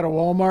stopped at a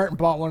Walmart and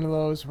bought one of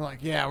those. We're like,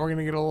 yeah, we're going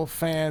to get a little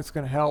fan. It's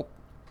going to help.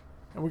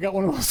 And we got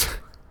one of those.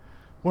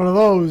 One of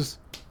those.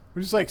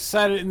 We just like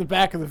set it in the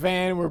back of the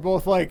van. We're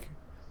both like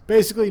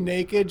basically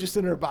naked, just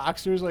in our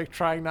boxers, like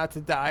trying not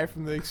to die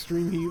from the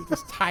extreme heat with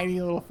this tiny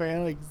little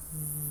fan. Like,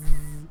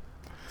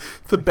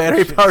 the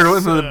battery powered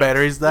one where the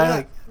batteries die. yeah.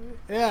 Like,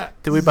 Yeah.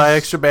 did we buy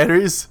extra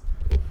batteries?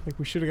 Like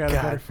we should have got a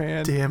better God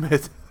fan. damn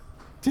it.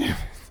 Damn it.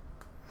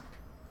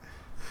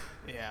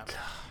 Yeah. It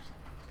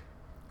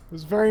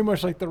was very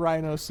much like the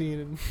rhino scene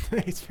in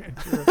Ace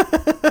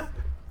Ventura.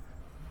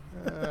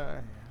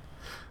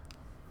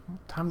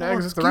 Time to Oh,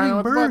 exit it's the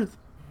rhino giving at the butt.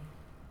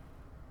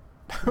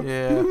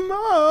 Yeah.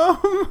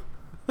 Mom.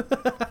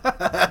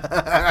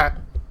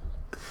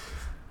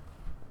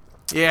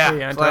 Yeah,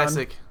 Hey, Anton.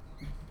 classic.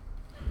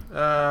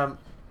 I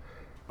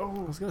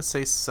was gonna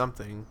say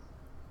something.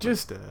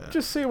 Just but,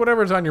 just say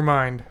whatever's on your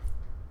mind.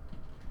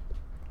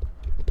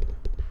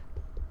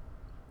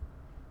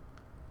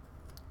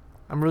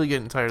 I'm really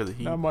getting tired of the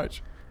heat. Not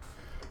much.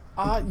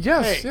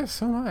 Yes, Hey. yes,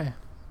 so am I.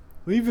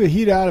 Leave the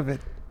heat out of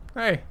it.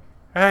 Hey.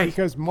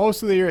 Because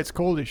most of the year it's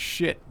cold as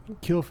shit. You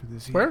kill for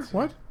this heat. Where?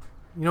 What?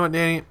 You know what,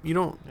 Danny? You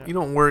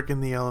don't work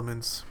in the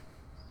elements.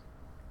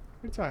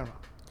 What are you talking about?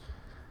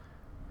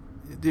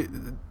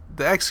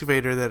 The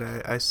excavator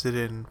that I sit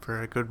in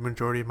for a good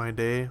majority of my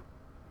day.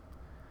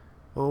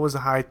 Well, it was a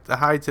high. The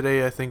high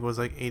today I think was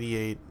like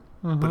 88,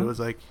 but it was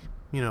like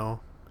 78%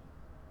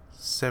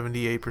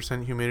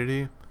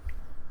 humidity.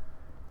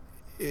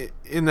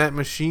 In that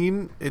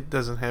machine, it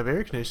doesn't have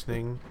air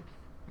conditioning,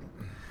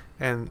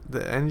 and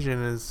the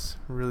engine is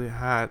really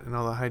hot, and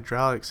all the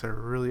hydraulics are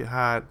really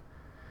hot.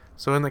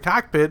 So in the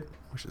cockpit,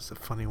 which is a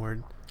funny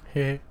word,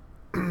 Hey.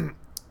 on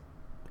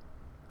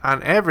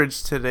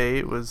average today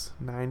it was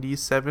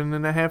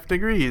 97.5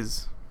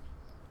 degrees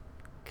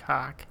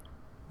Cock.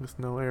 with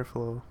no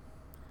airflow.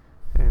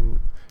 And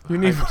You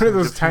need high one of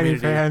those percentage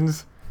of tiny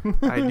humidity. fans.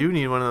 I do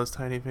need one of those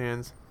tiny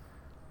fans.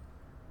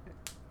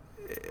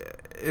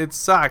 It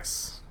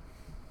sucks.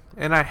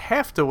 And I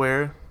have to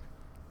wear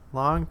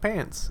long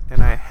pants.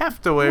 And I have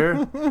to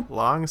wear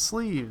long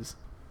sleeves.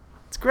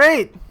 It's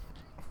great.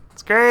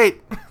 It's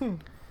great.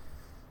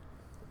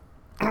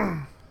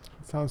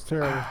 Sounds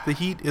terrible. The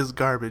heat is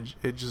garbage.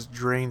 It just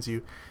drains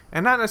you.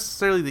 And not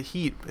necessarily the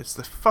heat. It's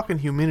the fucking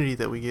humidity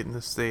that we get in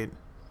this state.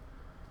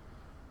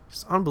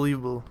 It's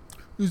unbelievable.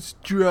 It's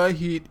dry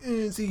heat.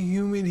 It's a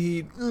humid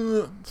heat.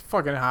 It's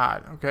fucking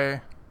hot,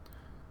 okay?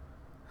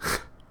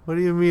 What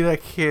do you mean I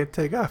can't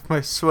take off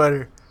my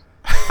sweater?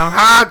 I'm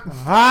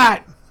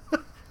hot.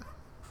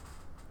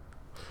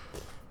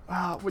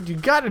 Hot! What you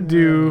gotta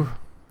do,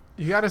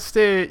 you gotta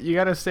stay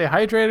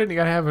hydrated. You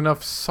gotta have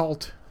enough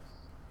salt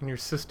in your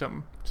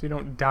system so you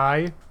don't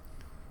die.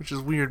 Which is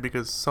weird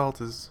because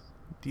salt is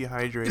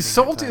dehydrating.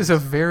 Salt at is a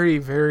times. very,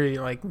 very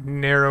like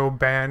narrow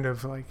band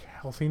of like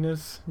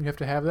healthiness. You have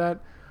to have that.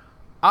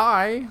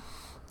 I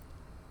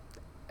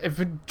have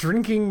been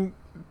drinking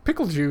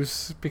pickle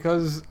juice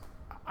because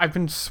I've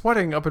been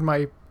sweating up in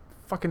my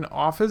fucking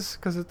office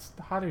because it's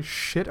hot as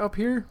shit up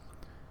here.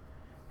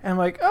 And I'm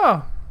like,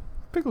 oh,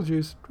 pickle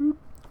juice. Dude,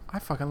 I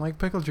fucking like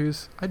pickle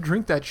juice. I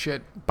drink that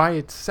shit by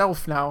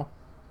itself now.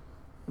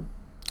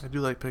 I do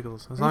like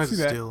pickles as I long can as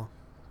see it's that. still.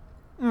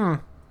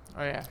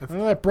 Oh yeah, none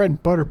of that bread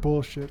and butter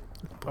bullshit.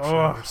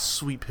 Oh,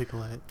 sweet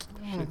picklette.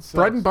 Shit sucks.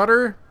 Bread and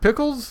butter,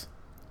 pickles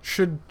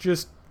should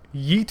just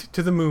yeet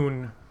to the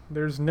moon.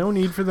 There's no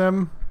need for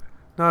them.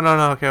 No.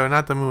 Okay, well,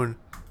 not the moon.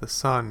 The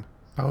sun.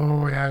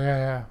 Oh,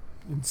 yeah.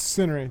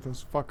 Incinerate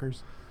those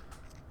fuckers.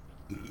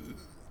 Oh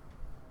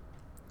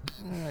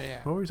yeah.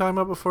 What were we talking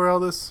about before all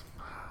this?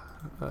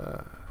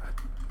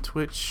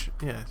 Twitch.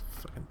 Yeah,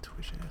 fucking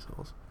Twitch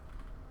assholes.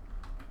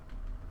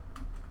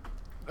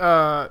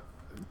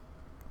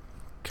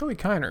 Kelly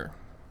Kiner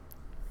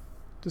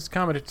just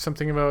commented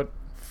something about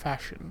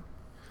fashion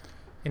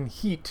and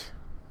heat.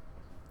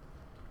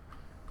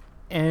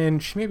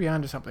 And she may be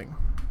onto something.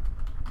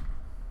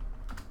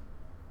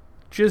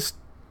 Just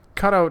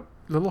cut out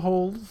little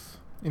holes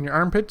in your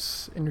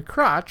armpits and your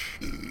crotch.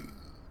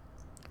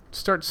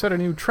 Set a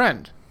new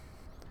trend.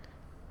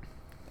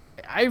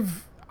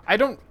 I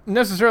don't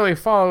necessarily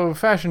follow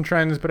fashion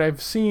trends, but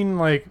I've seen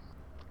like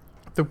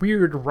the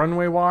weird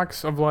runway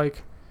walks of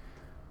like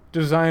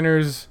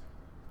designers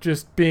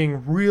just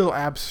being real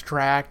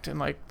abstract and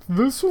like,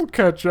 this will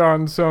catch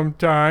on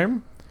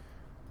sometime.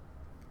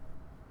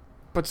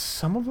 But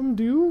some of them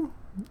do.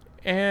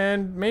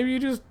 And maybe you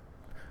just...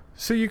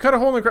 So you cut a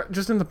hole in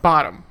just in the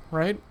bottom,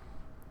 right?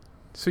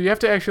 So you have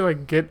to actually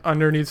like get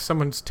underneath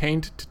someone's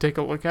taint to take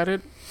a look at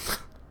it.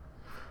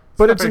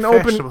 But it's an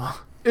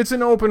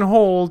open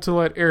hole to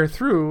let air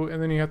through,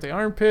 and then you got the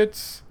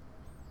armpits.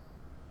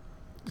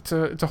 It's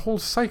a whole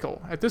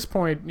cycle. At this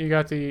point, you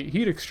got the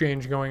heat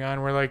exchange going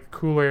on, where like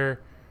cool air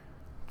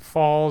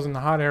falls and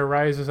the hot air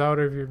rises out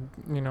of your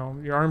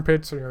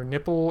armpits or your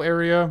nipple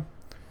area,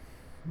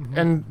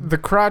 and the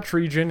crotch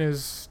region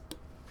is,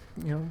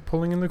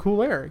 pulling in the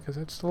cool air because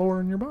it's lower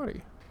in your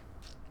body.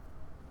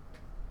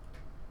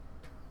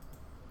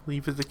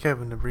 Leave it to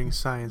Kevin to bring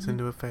science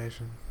into a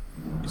fashion.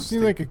 You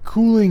seem like a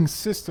cooling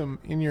system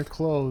in your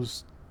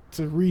clothes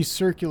to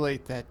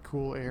recirculate that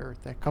cool air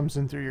that comes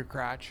in through your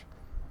crotch.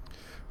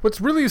 What's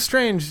really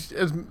strange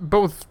is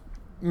both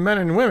men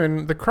and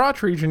women, the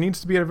crotch region needs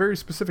to be at a very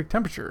specific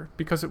temperature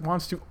because it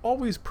wants to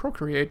always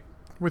procreate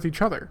with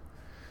each other.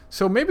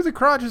 So maybe the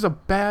crotch is a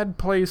bad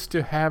place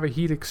to have a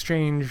heat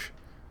exchange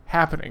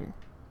happening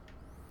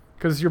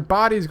because your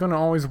body's going to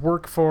always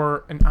work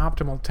for an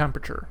optimal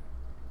temperature.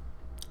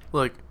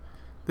 Look,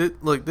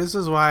 this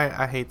is why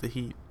I hate the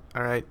heat.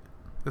 All right,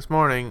 this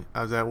morning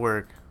I was at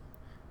work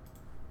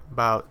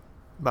about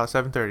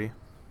 7:30.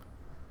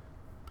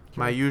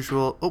 My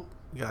usual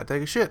gotta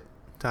take a shit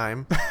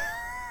time.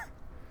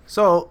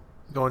 So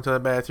going to the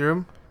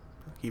bathroom.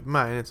 Keep in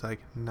mind it's like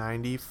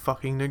 90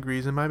 fucking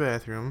degrees in my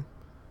bathroom.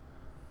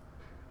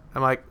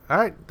 I'm like, all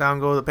right, down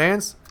go the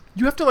pants.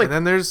 You have to like and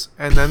then there's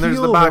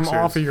the boxers them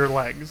off of your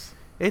legs.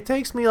 It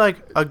takes me like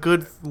a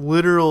good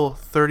literal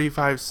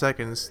 35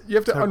 seconds. You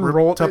have to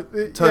unroll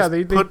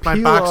they put my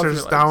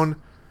boxers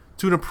down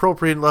to an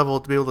appropriate level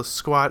to be able to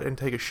squat and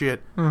take a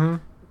shit. Mm-hmm.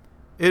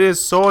 It is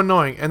so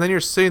annoying. And then you're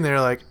sitting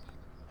there like,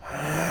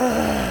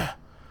 I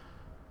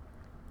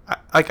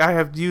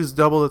have used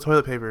double the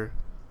toilet paper.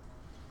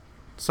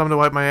 Some to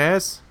wipe my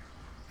ass,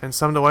 and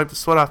some to wipe the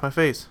sweat off my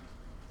face.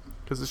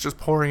 Because it's just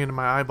pouring into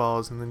my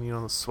eyeballs, and then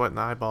the sweat in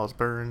the eyeballs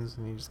burns,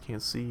 and you just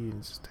can't see, and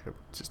it's just terrible.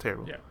 It's just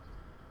terrible. Yeah.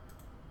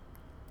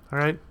 All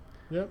right.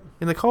 Yep.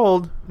 In the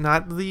cold,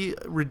 not the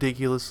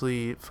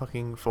ridiculously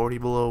fucking 40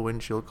 below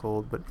wind chill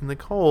cold, but in the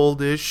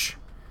cold-ish,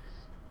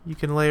 you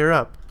can layer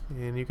up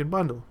and you can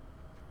bundle.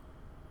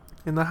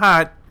 In the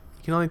hot,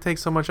 you can only take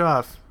so much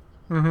off.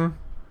 Mm-hmm.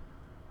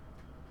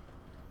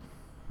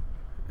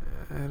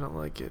 I don't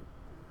like it.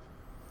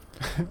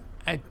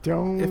 I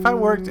don't. If I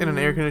worked in an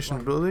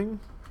air-conditioned building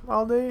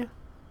all day,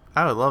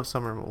 I would love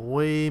summer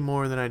way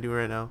more than I do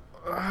right now.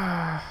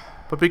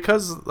 But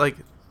because,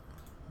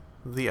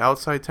 the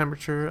outside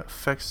temperature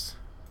affects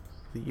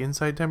the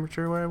inside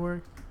temperature where I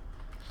work,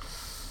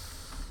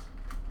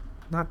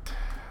 not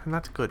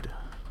good.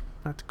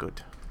 Not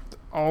good.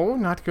 Oh,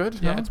 not good?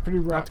 Yeah, no? it's pretty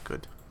rough. Not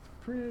good.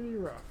 Pretty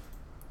rough.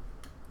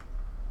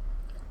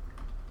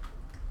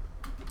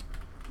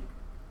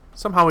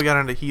 Somehow we got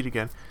into heat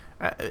again.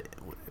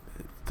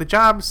 The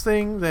jobs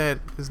thing that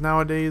is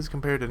nowadays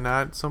compared to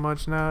not so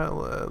much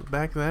now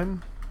back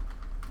then,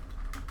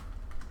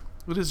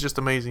 it is just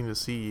amazing to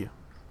see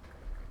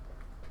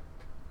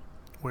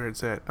where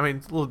it's at. I mean,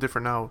 it's a little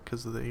different now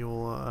because of the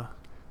whole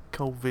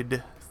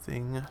COVID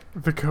thing.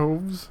 The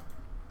coves?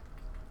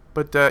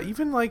 But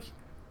even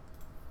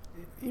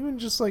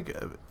just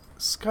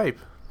Skype,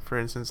 for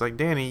instance, like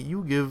Danny,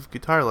 you give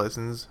guitar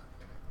lessons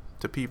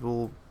to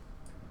people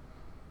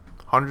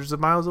hundreds of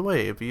miles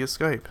away via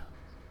Skype.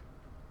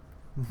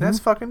 Mm-hmm. That's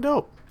fucking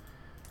dope.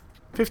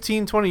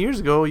 15, 20 years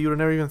ago, you would have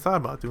never even thought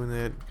about doing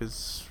that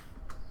because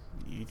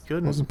you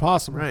couldn't. It wasn't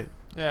possible. Right.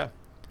 Yeah.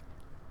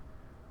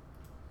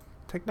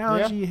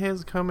 Technology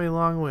has come a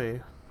long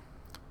way.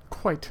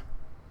 Quite.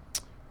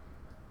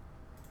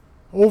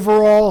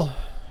 Overall,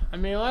 I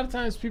mean, a lot of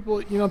times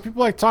people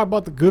like talk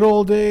about the good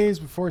old days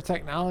before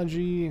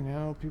technology.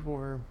 People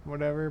were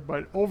whatever.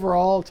 But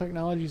overall,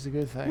 technology is a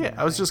good thing. Yeah,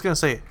 I was just gonna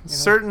say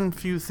certain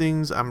few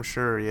things. I'm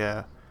sure.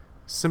 Yeah,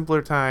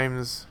 simpler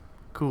times,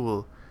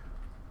 cool.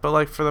 But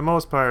like for the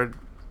most part,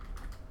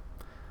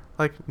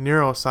 like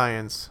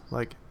neuroscience,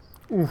 like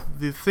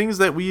the things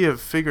that we have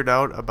figured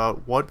out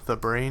about what the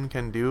brain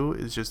can do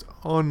is just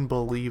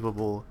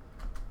unbelievable.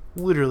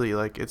 Literally,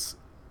 like it's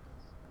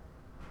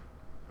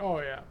Oh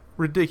yeah.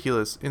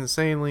 ridiculous,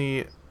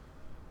 insanely.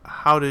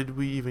 How did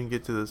we even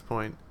get to this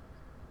point?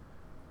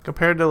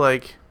 Compared to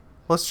like,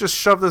 let's just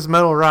shove this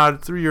metal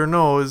rod through your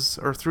nose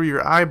or through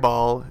your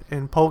eyeball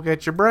and poke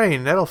at your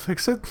brain. That'll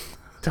fix it.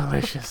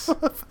 Delicious.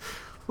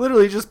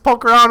 Literally, just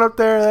poke around up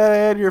there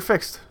and you're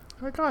fixed.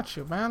 I got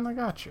you, man. I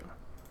got you.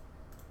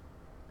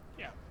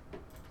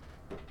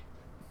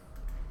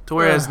 To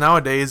whereas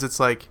nowadays it's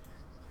like,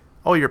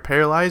 oh, you're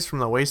paralyzed from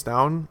the waist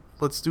down.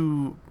 Let's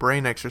do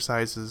brain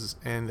exercises,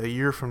 and a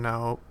year from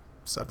now,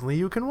 suddenly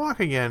you can walk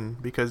again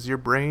because your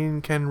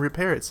brain can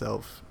repair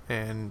itself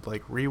and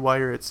like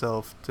rewire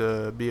itself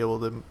to be able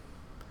to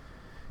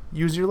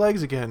use your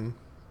legs again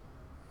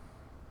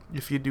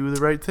if you do the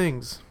right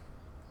things.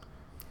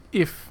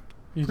 If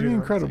you Pretty do the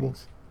right incredible.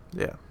 things.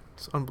 Yeah,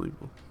 it's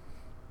unbelievable.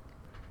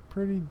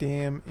 Pretty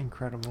damn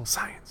incredible.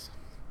 Science.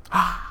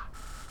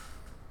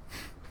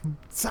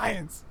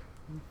 Science.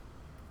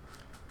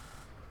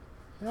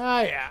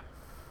 Ah, yeah.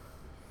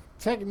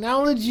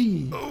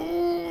 Technology.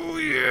 Oh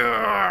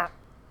yeah.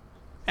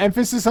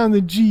 Emphasis on the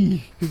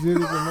G, because it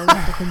is a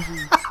motherfucking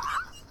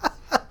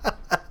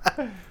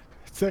G.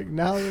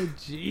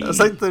 Technology. That's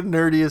like the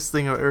nerdiest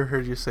thing I've ever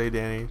heard you say,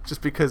 Danny.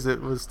 Just because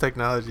it was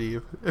technology.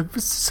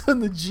 Emphasis on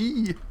the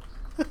G.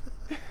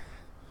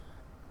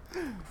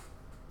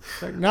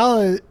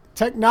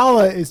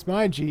 Technola is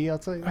my G, I'll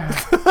tell you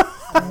that.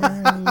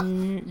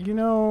 You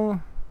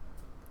know,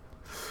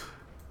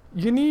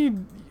 you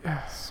need.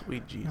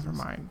 Sweet Jesus. Never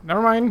mind.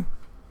 Never mind.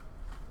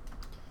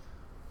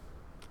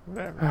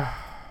 Whatever.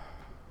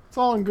 It's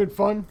all in good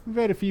fun. We've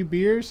had a few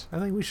beers. I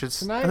think we should.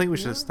 Tonight, I think we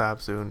yeah. should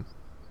stop soon.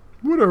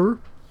 Whatever.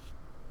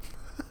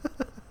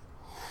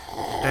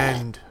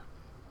 And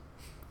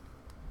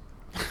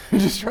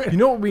Just right. You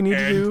know what we need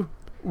to do?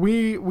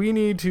 We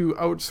need to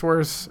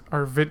outsource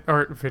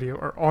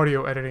our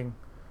audio editing.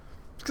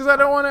 Because I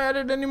don't want to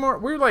edit anymore.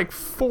 We're like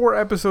 4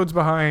 episodes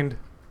behind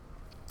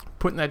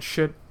putting that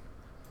shit.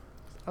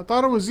 I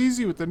thought it was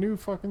easy with the new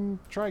fucking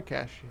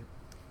TriCast shit.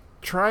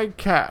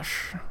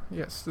 TriCash.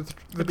 Yes, the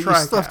But you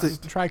still have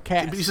TriCast. to-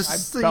 TriCast. but you I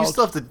still belched.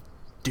 have to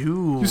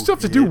do. You still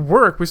have to do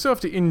work. We still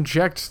have to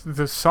inject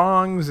the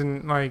songs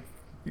and like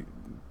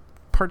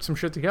part some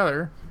shit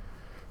together.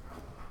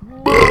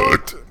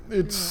 But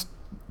it's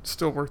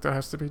still work that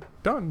has to be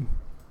done.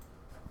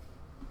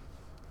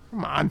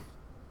 Come on.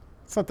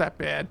 It's not that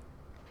bad.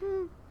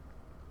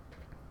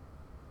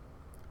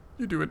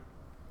 You do it.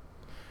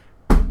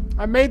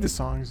 I made the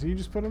songs. You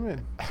just put them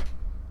in.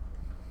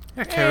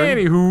 Yeah, Karen.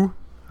 Anywho.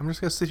 I'm just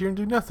gonna sit here and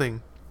do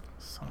nothing.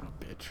 Son of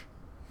a bitch.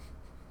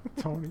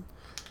 Tony.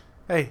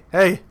 Hey.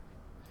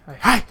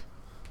 Hi.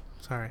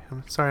 Sorry.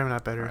 I'm sorry. I'm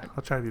not better. Alright.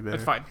 I'll try to be better.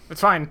 It's fine.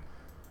 It's fine.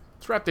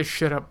 Let's wrap this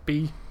shit up,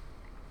 B.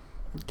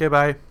 Okay.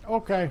 Bye.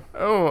 Okay.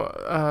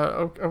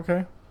 Oh,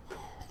 okay.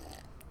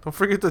 Don't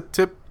forget to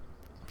tip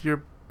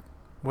your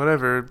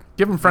whatever.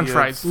 Give him French the,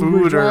 fries. Uber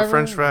food or driver?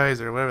 French fries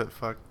or whatever the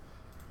fuck.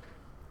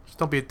 Just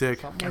don't be a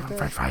dick. Something Give like him that.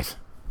 French fries.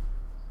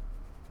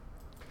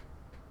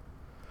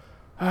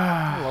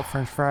 I love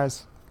French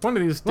fries. One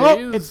of these days.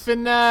 Well, it's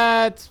been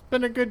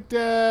a good,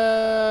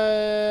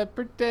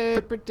 pretty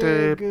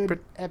good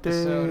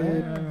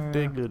episode.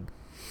 Pretty good.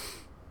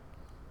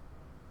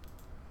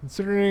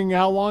 Considering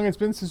how long it's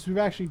been since we've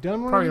actually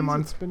done one Probably a of these,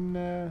 month. it's been,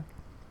 I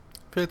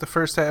feel like the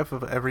first half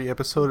of every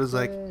episode is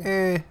like,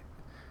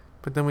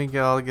 but then we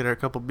all get our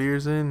couple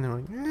beers in,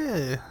 and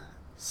we're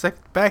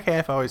like, back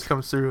half always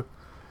comes through.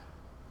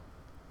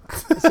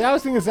 see, I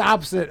was thinking it's the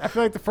opposite. I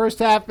feel like the first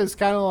half is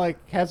kind of like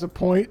has a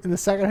point, and the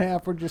second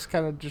half we're just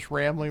kind of just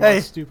rambling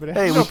about stupid.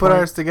 Hey, ass we shit. put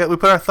ours together. We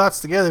put our thoughts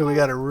together. We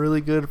got a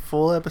really good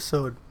full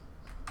episode,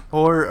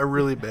 or a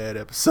really bad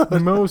episode.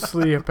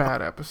 mostly a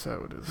bad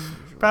episode. As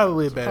usual.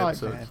 Probably a bad Probably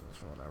episode. bad.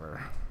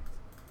 Whatever.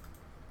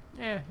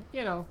 Yeah,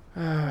 you know,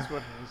 that's what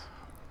it is.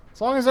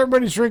 As long as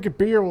everybody's drinking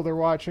beer while they're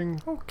watching,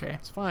 Okay.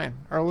 it's fine.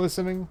 Or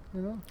listening,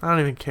 you know. I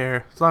don't even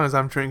care as long as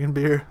I'm drinking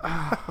beer.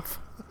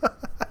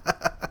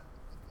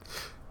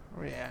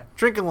 Oh yeah.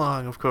 Drink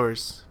along, of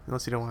course,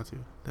 unless you don't want to.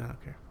 Then I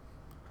don't care.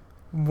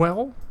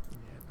 Well,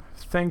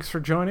 thanks for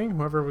joining,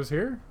 whoever was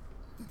here.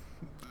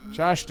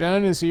 Josh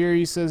Dunn is here.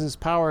 He says his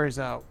power is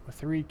out with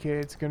 3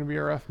 kids. Gonna be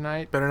a rough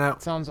night. Better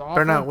not. Sounds awful.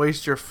 Better not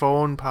waste your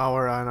phone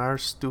power on our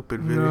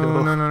stupid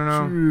video. No.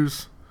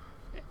 Jeez.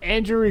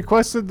 Andrew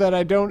requested that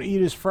I don't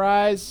eat his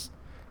fries.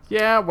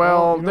 Yeah,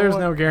 well, you know there's what?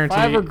 no guarantee. If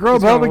I ever He's gonna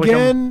Grubhub lick 'em.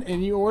 again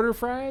and you order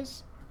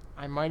fries,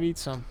 I might eat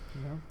some.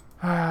 You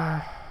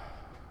know,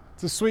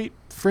 it's a sweet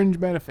fringe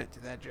benefit to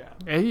that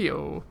job.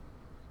 Ayo.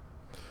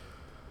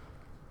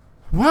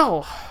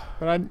 Well,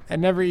 But I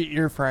never eat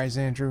your fries,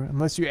 Andrew,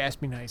 unless you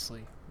ask me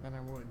nicely. Then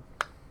I would.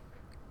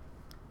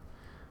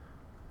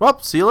 Well,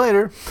 see you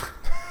later.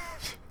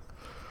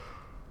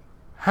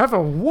 have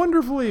a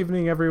wonderful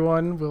evening,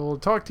 everyone. We'll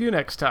talk to you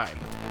next time.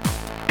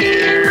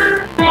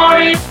 Dear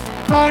Mike.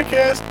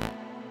 Podcast.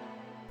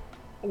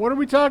 What are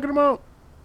we talking about?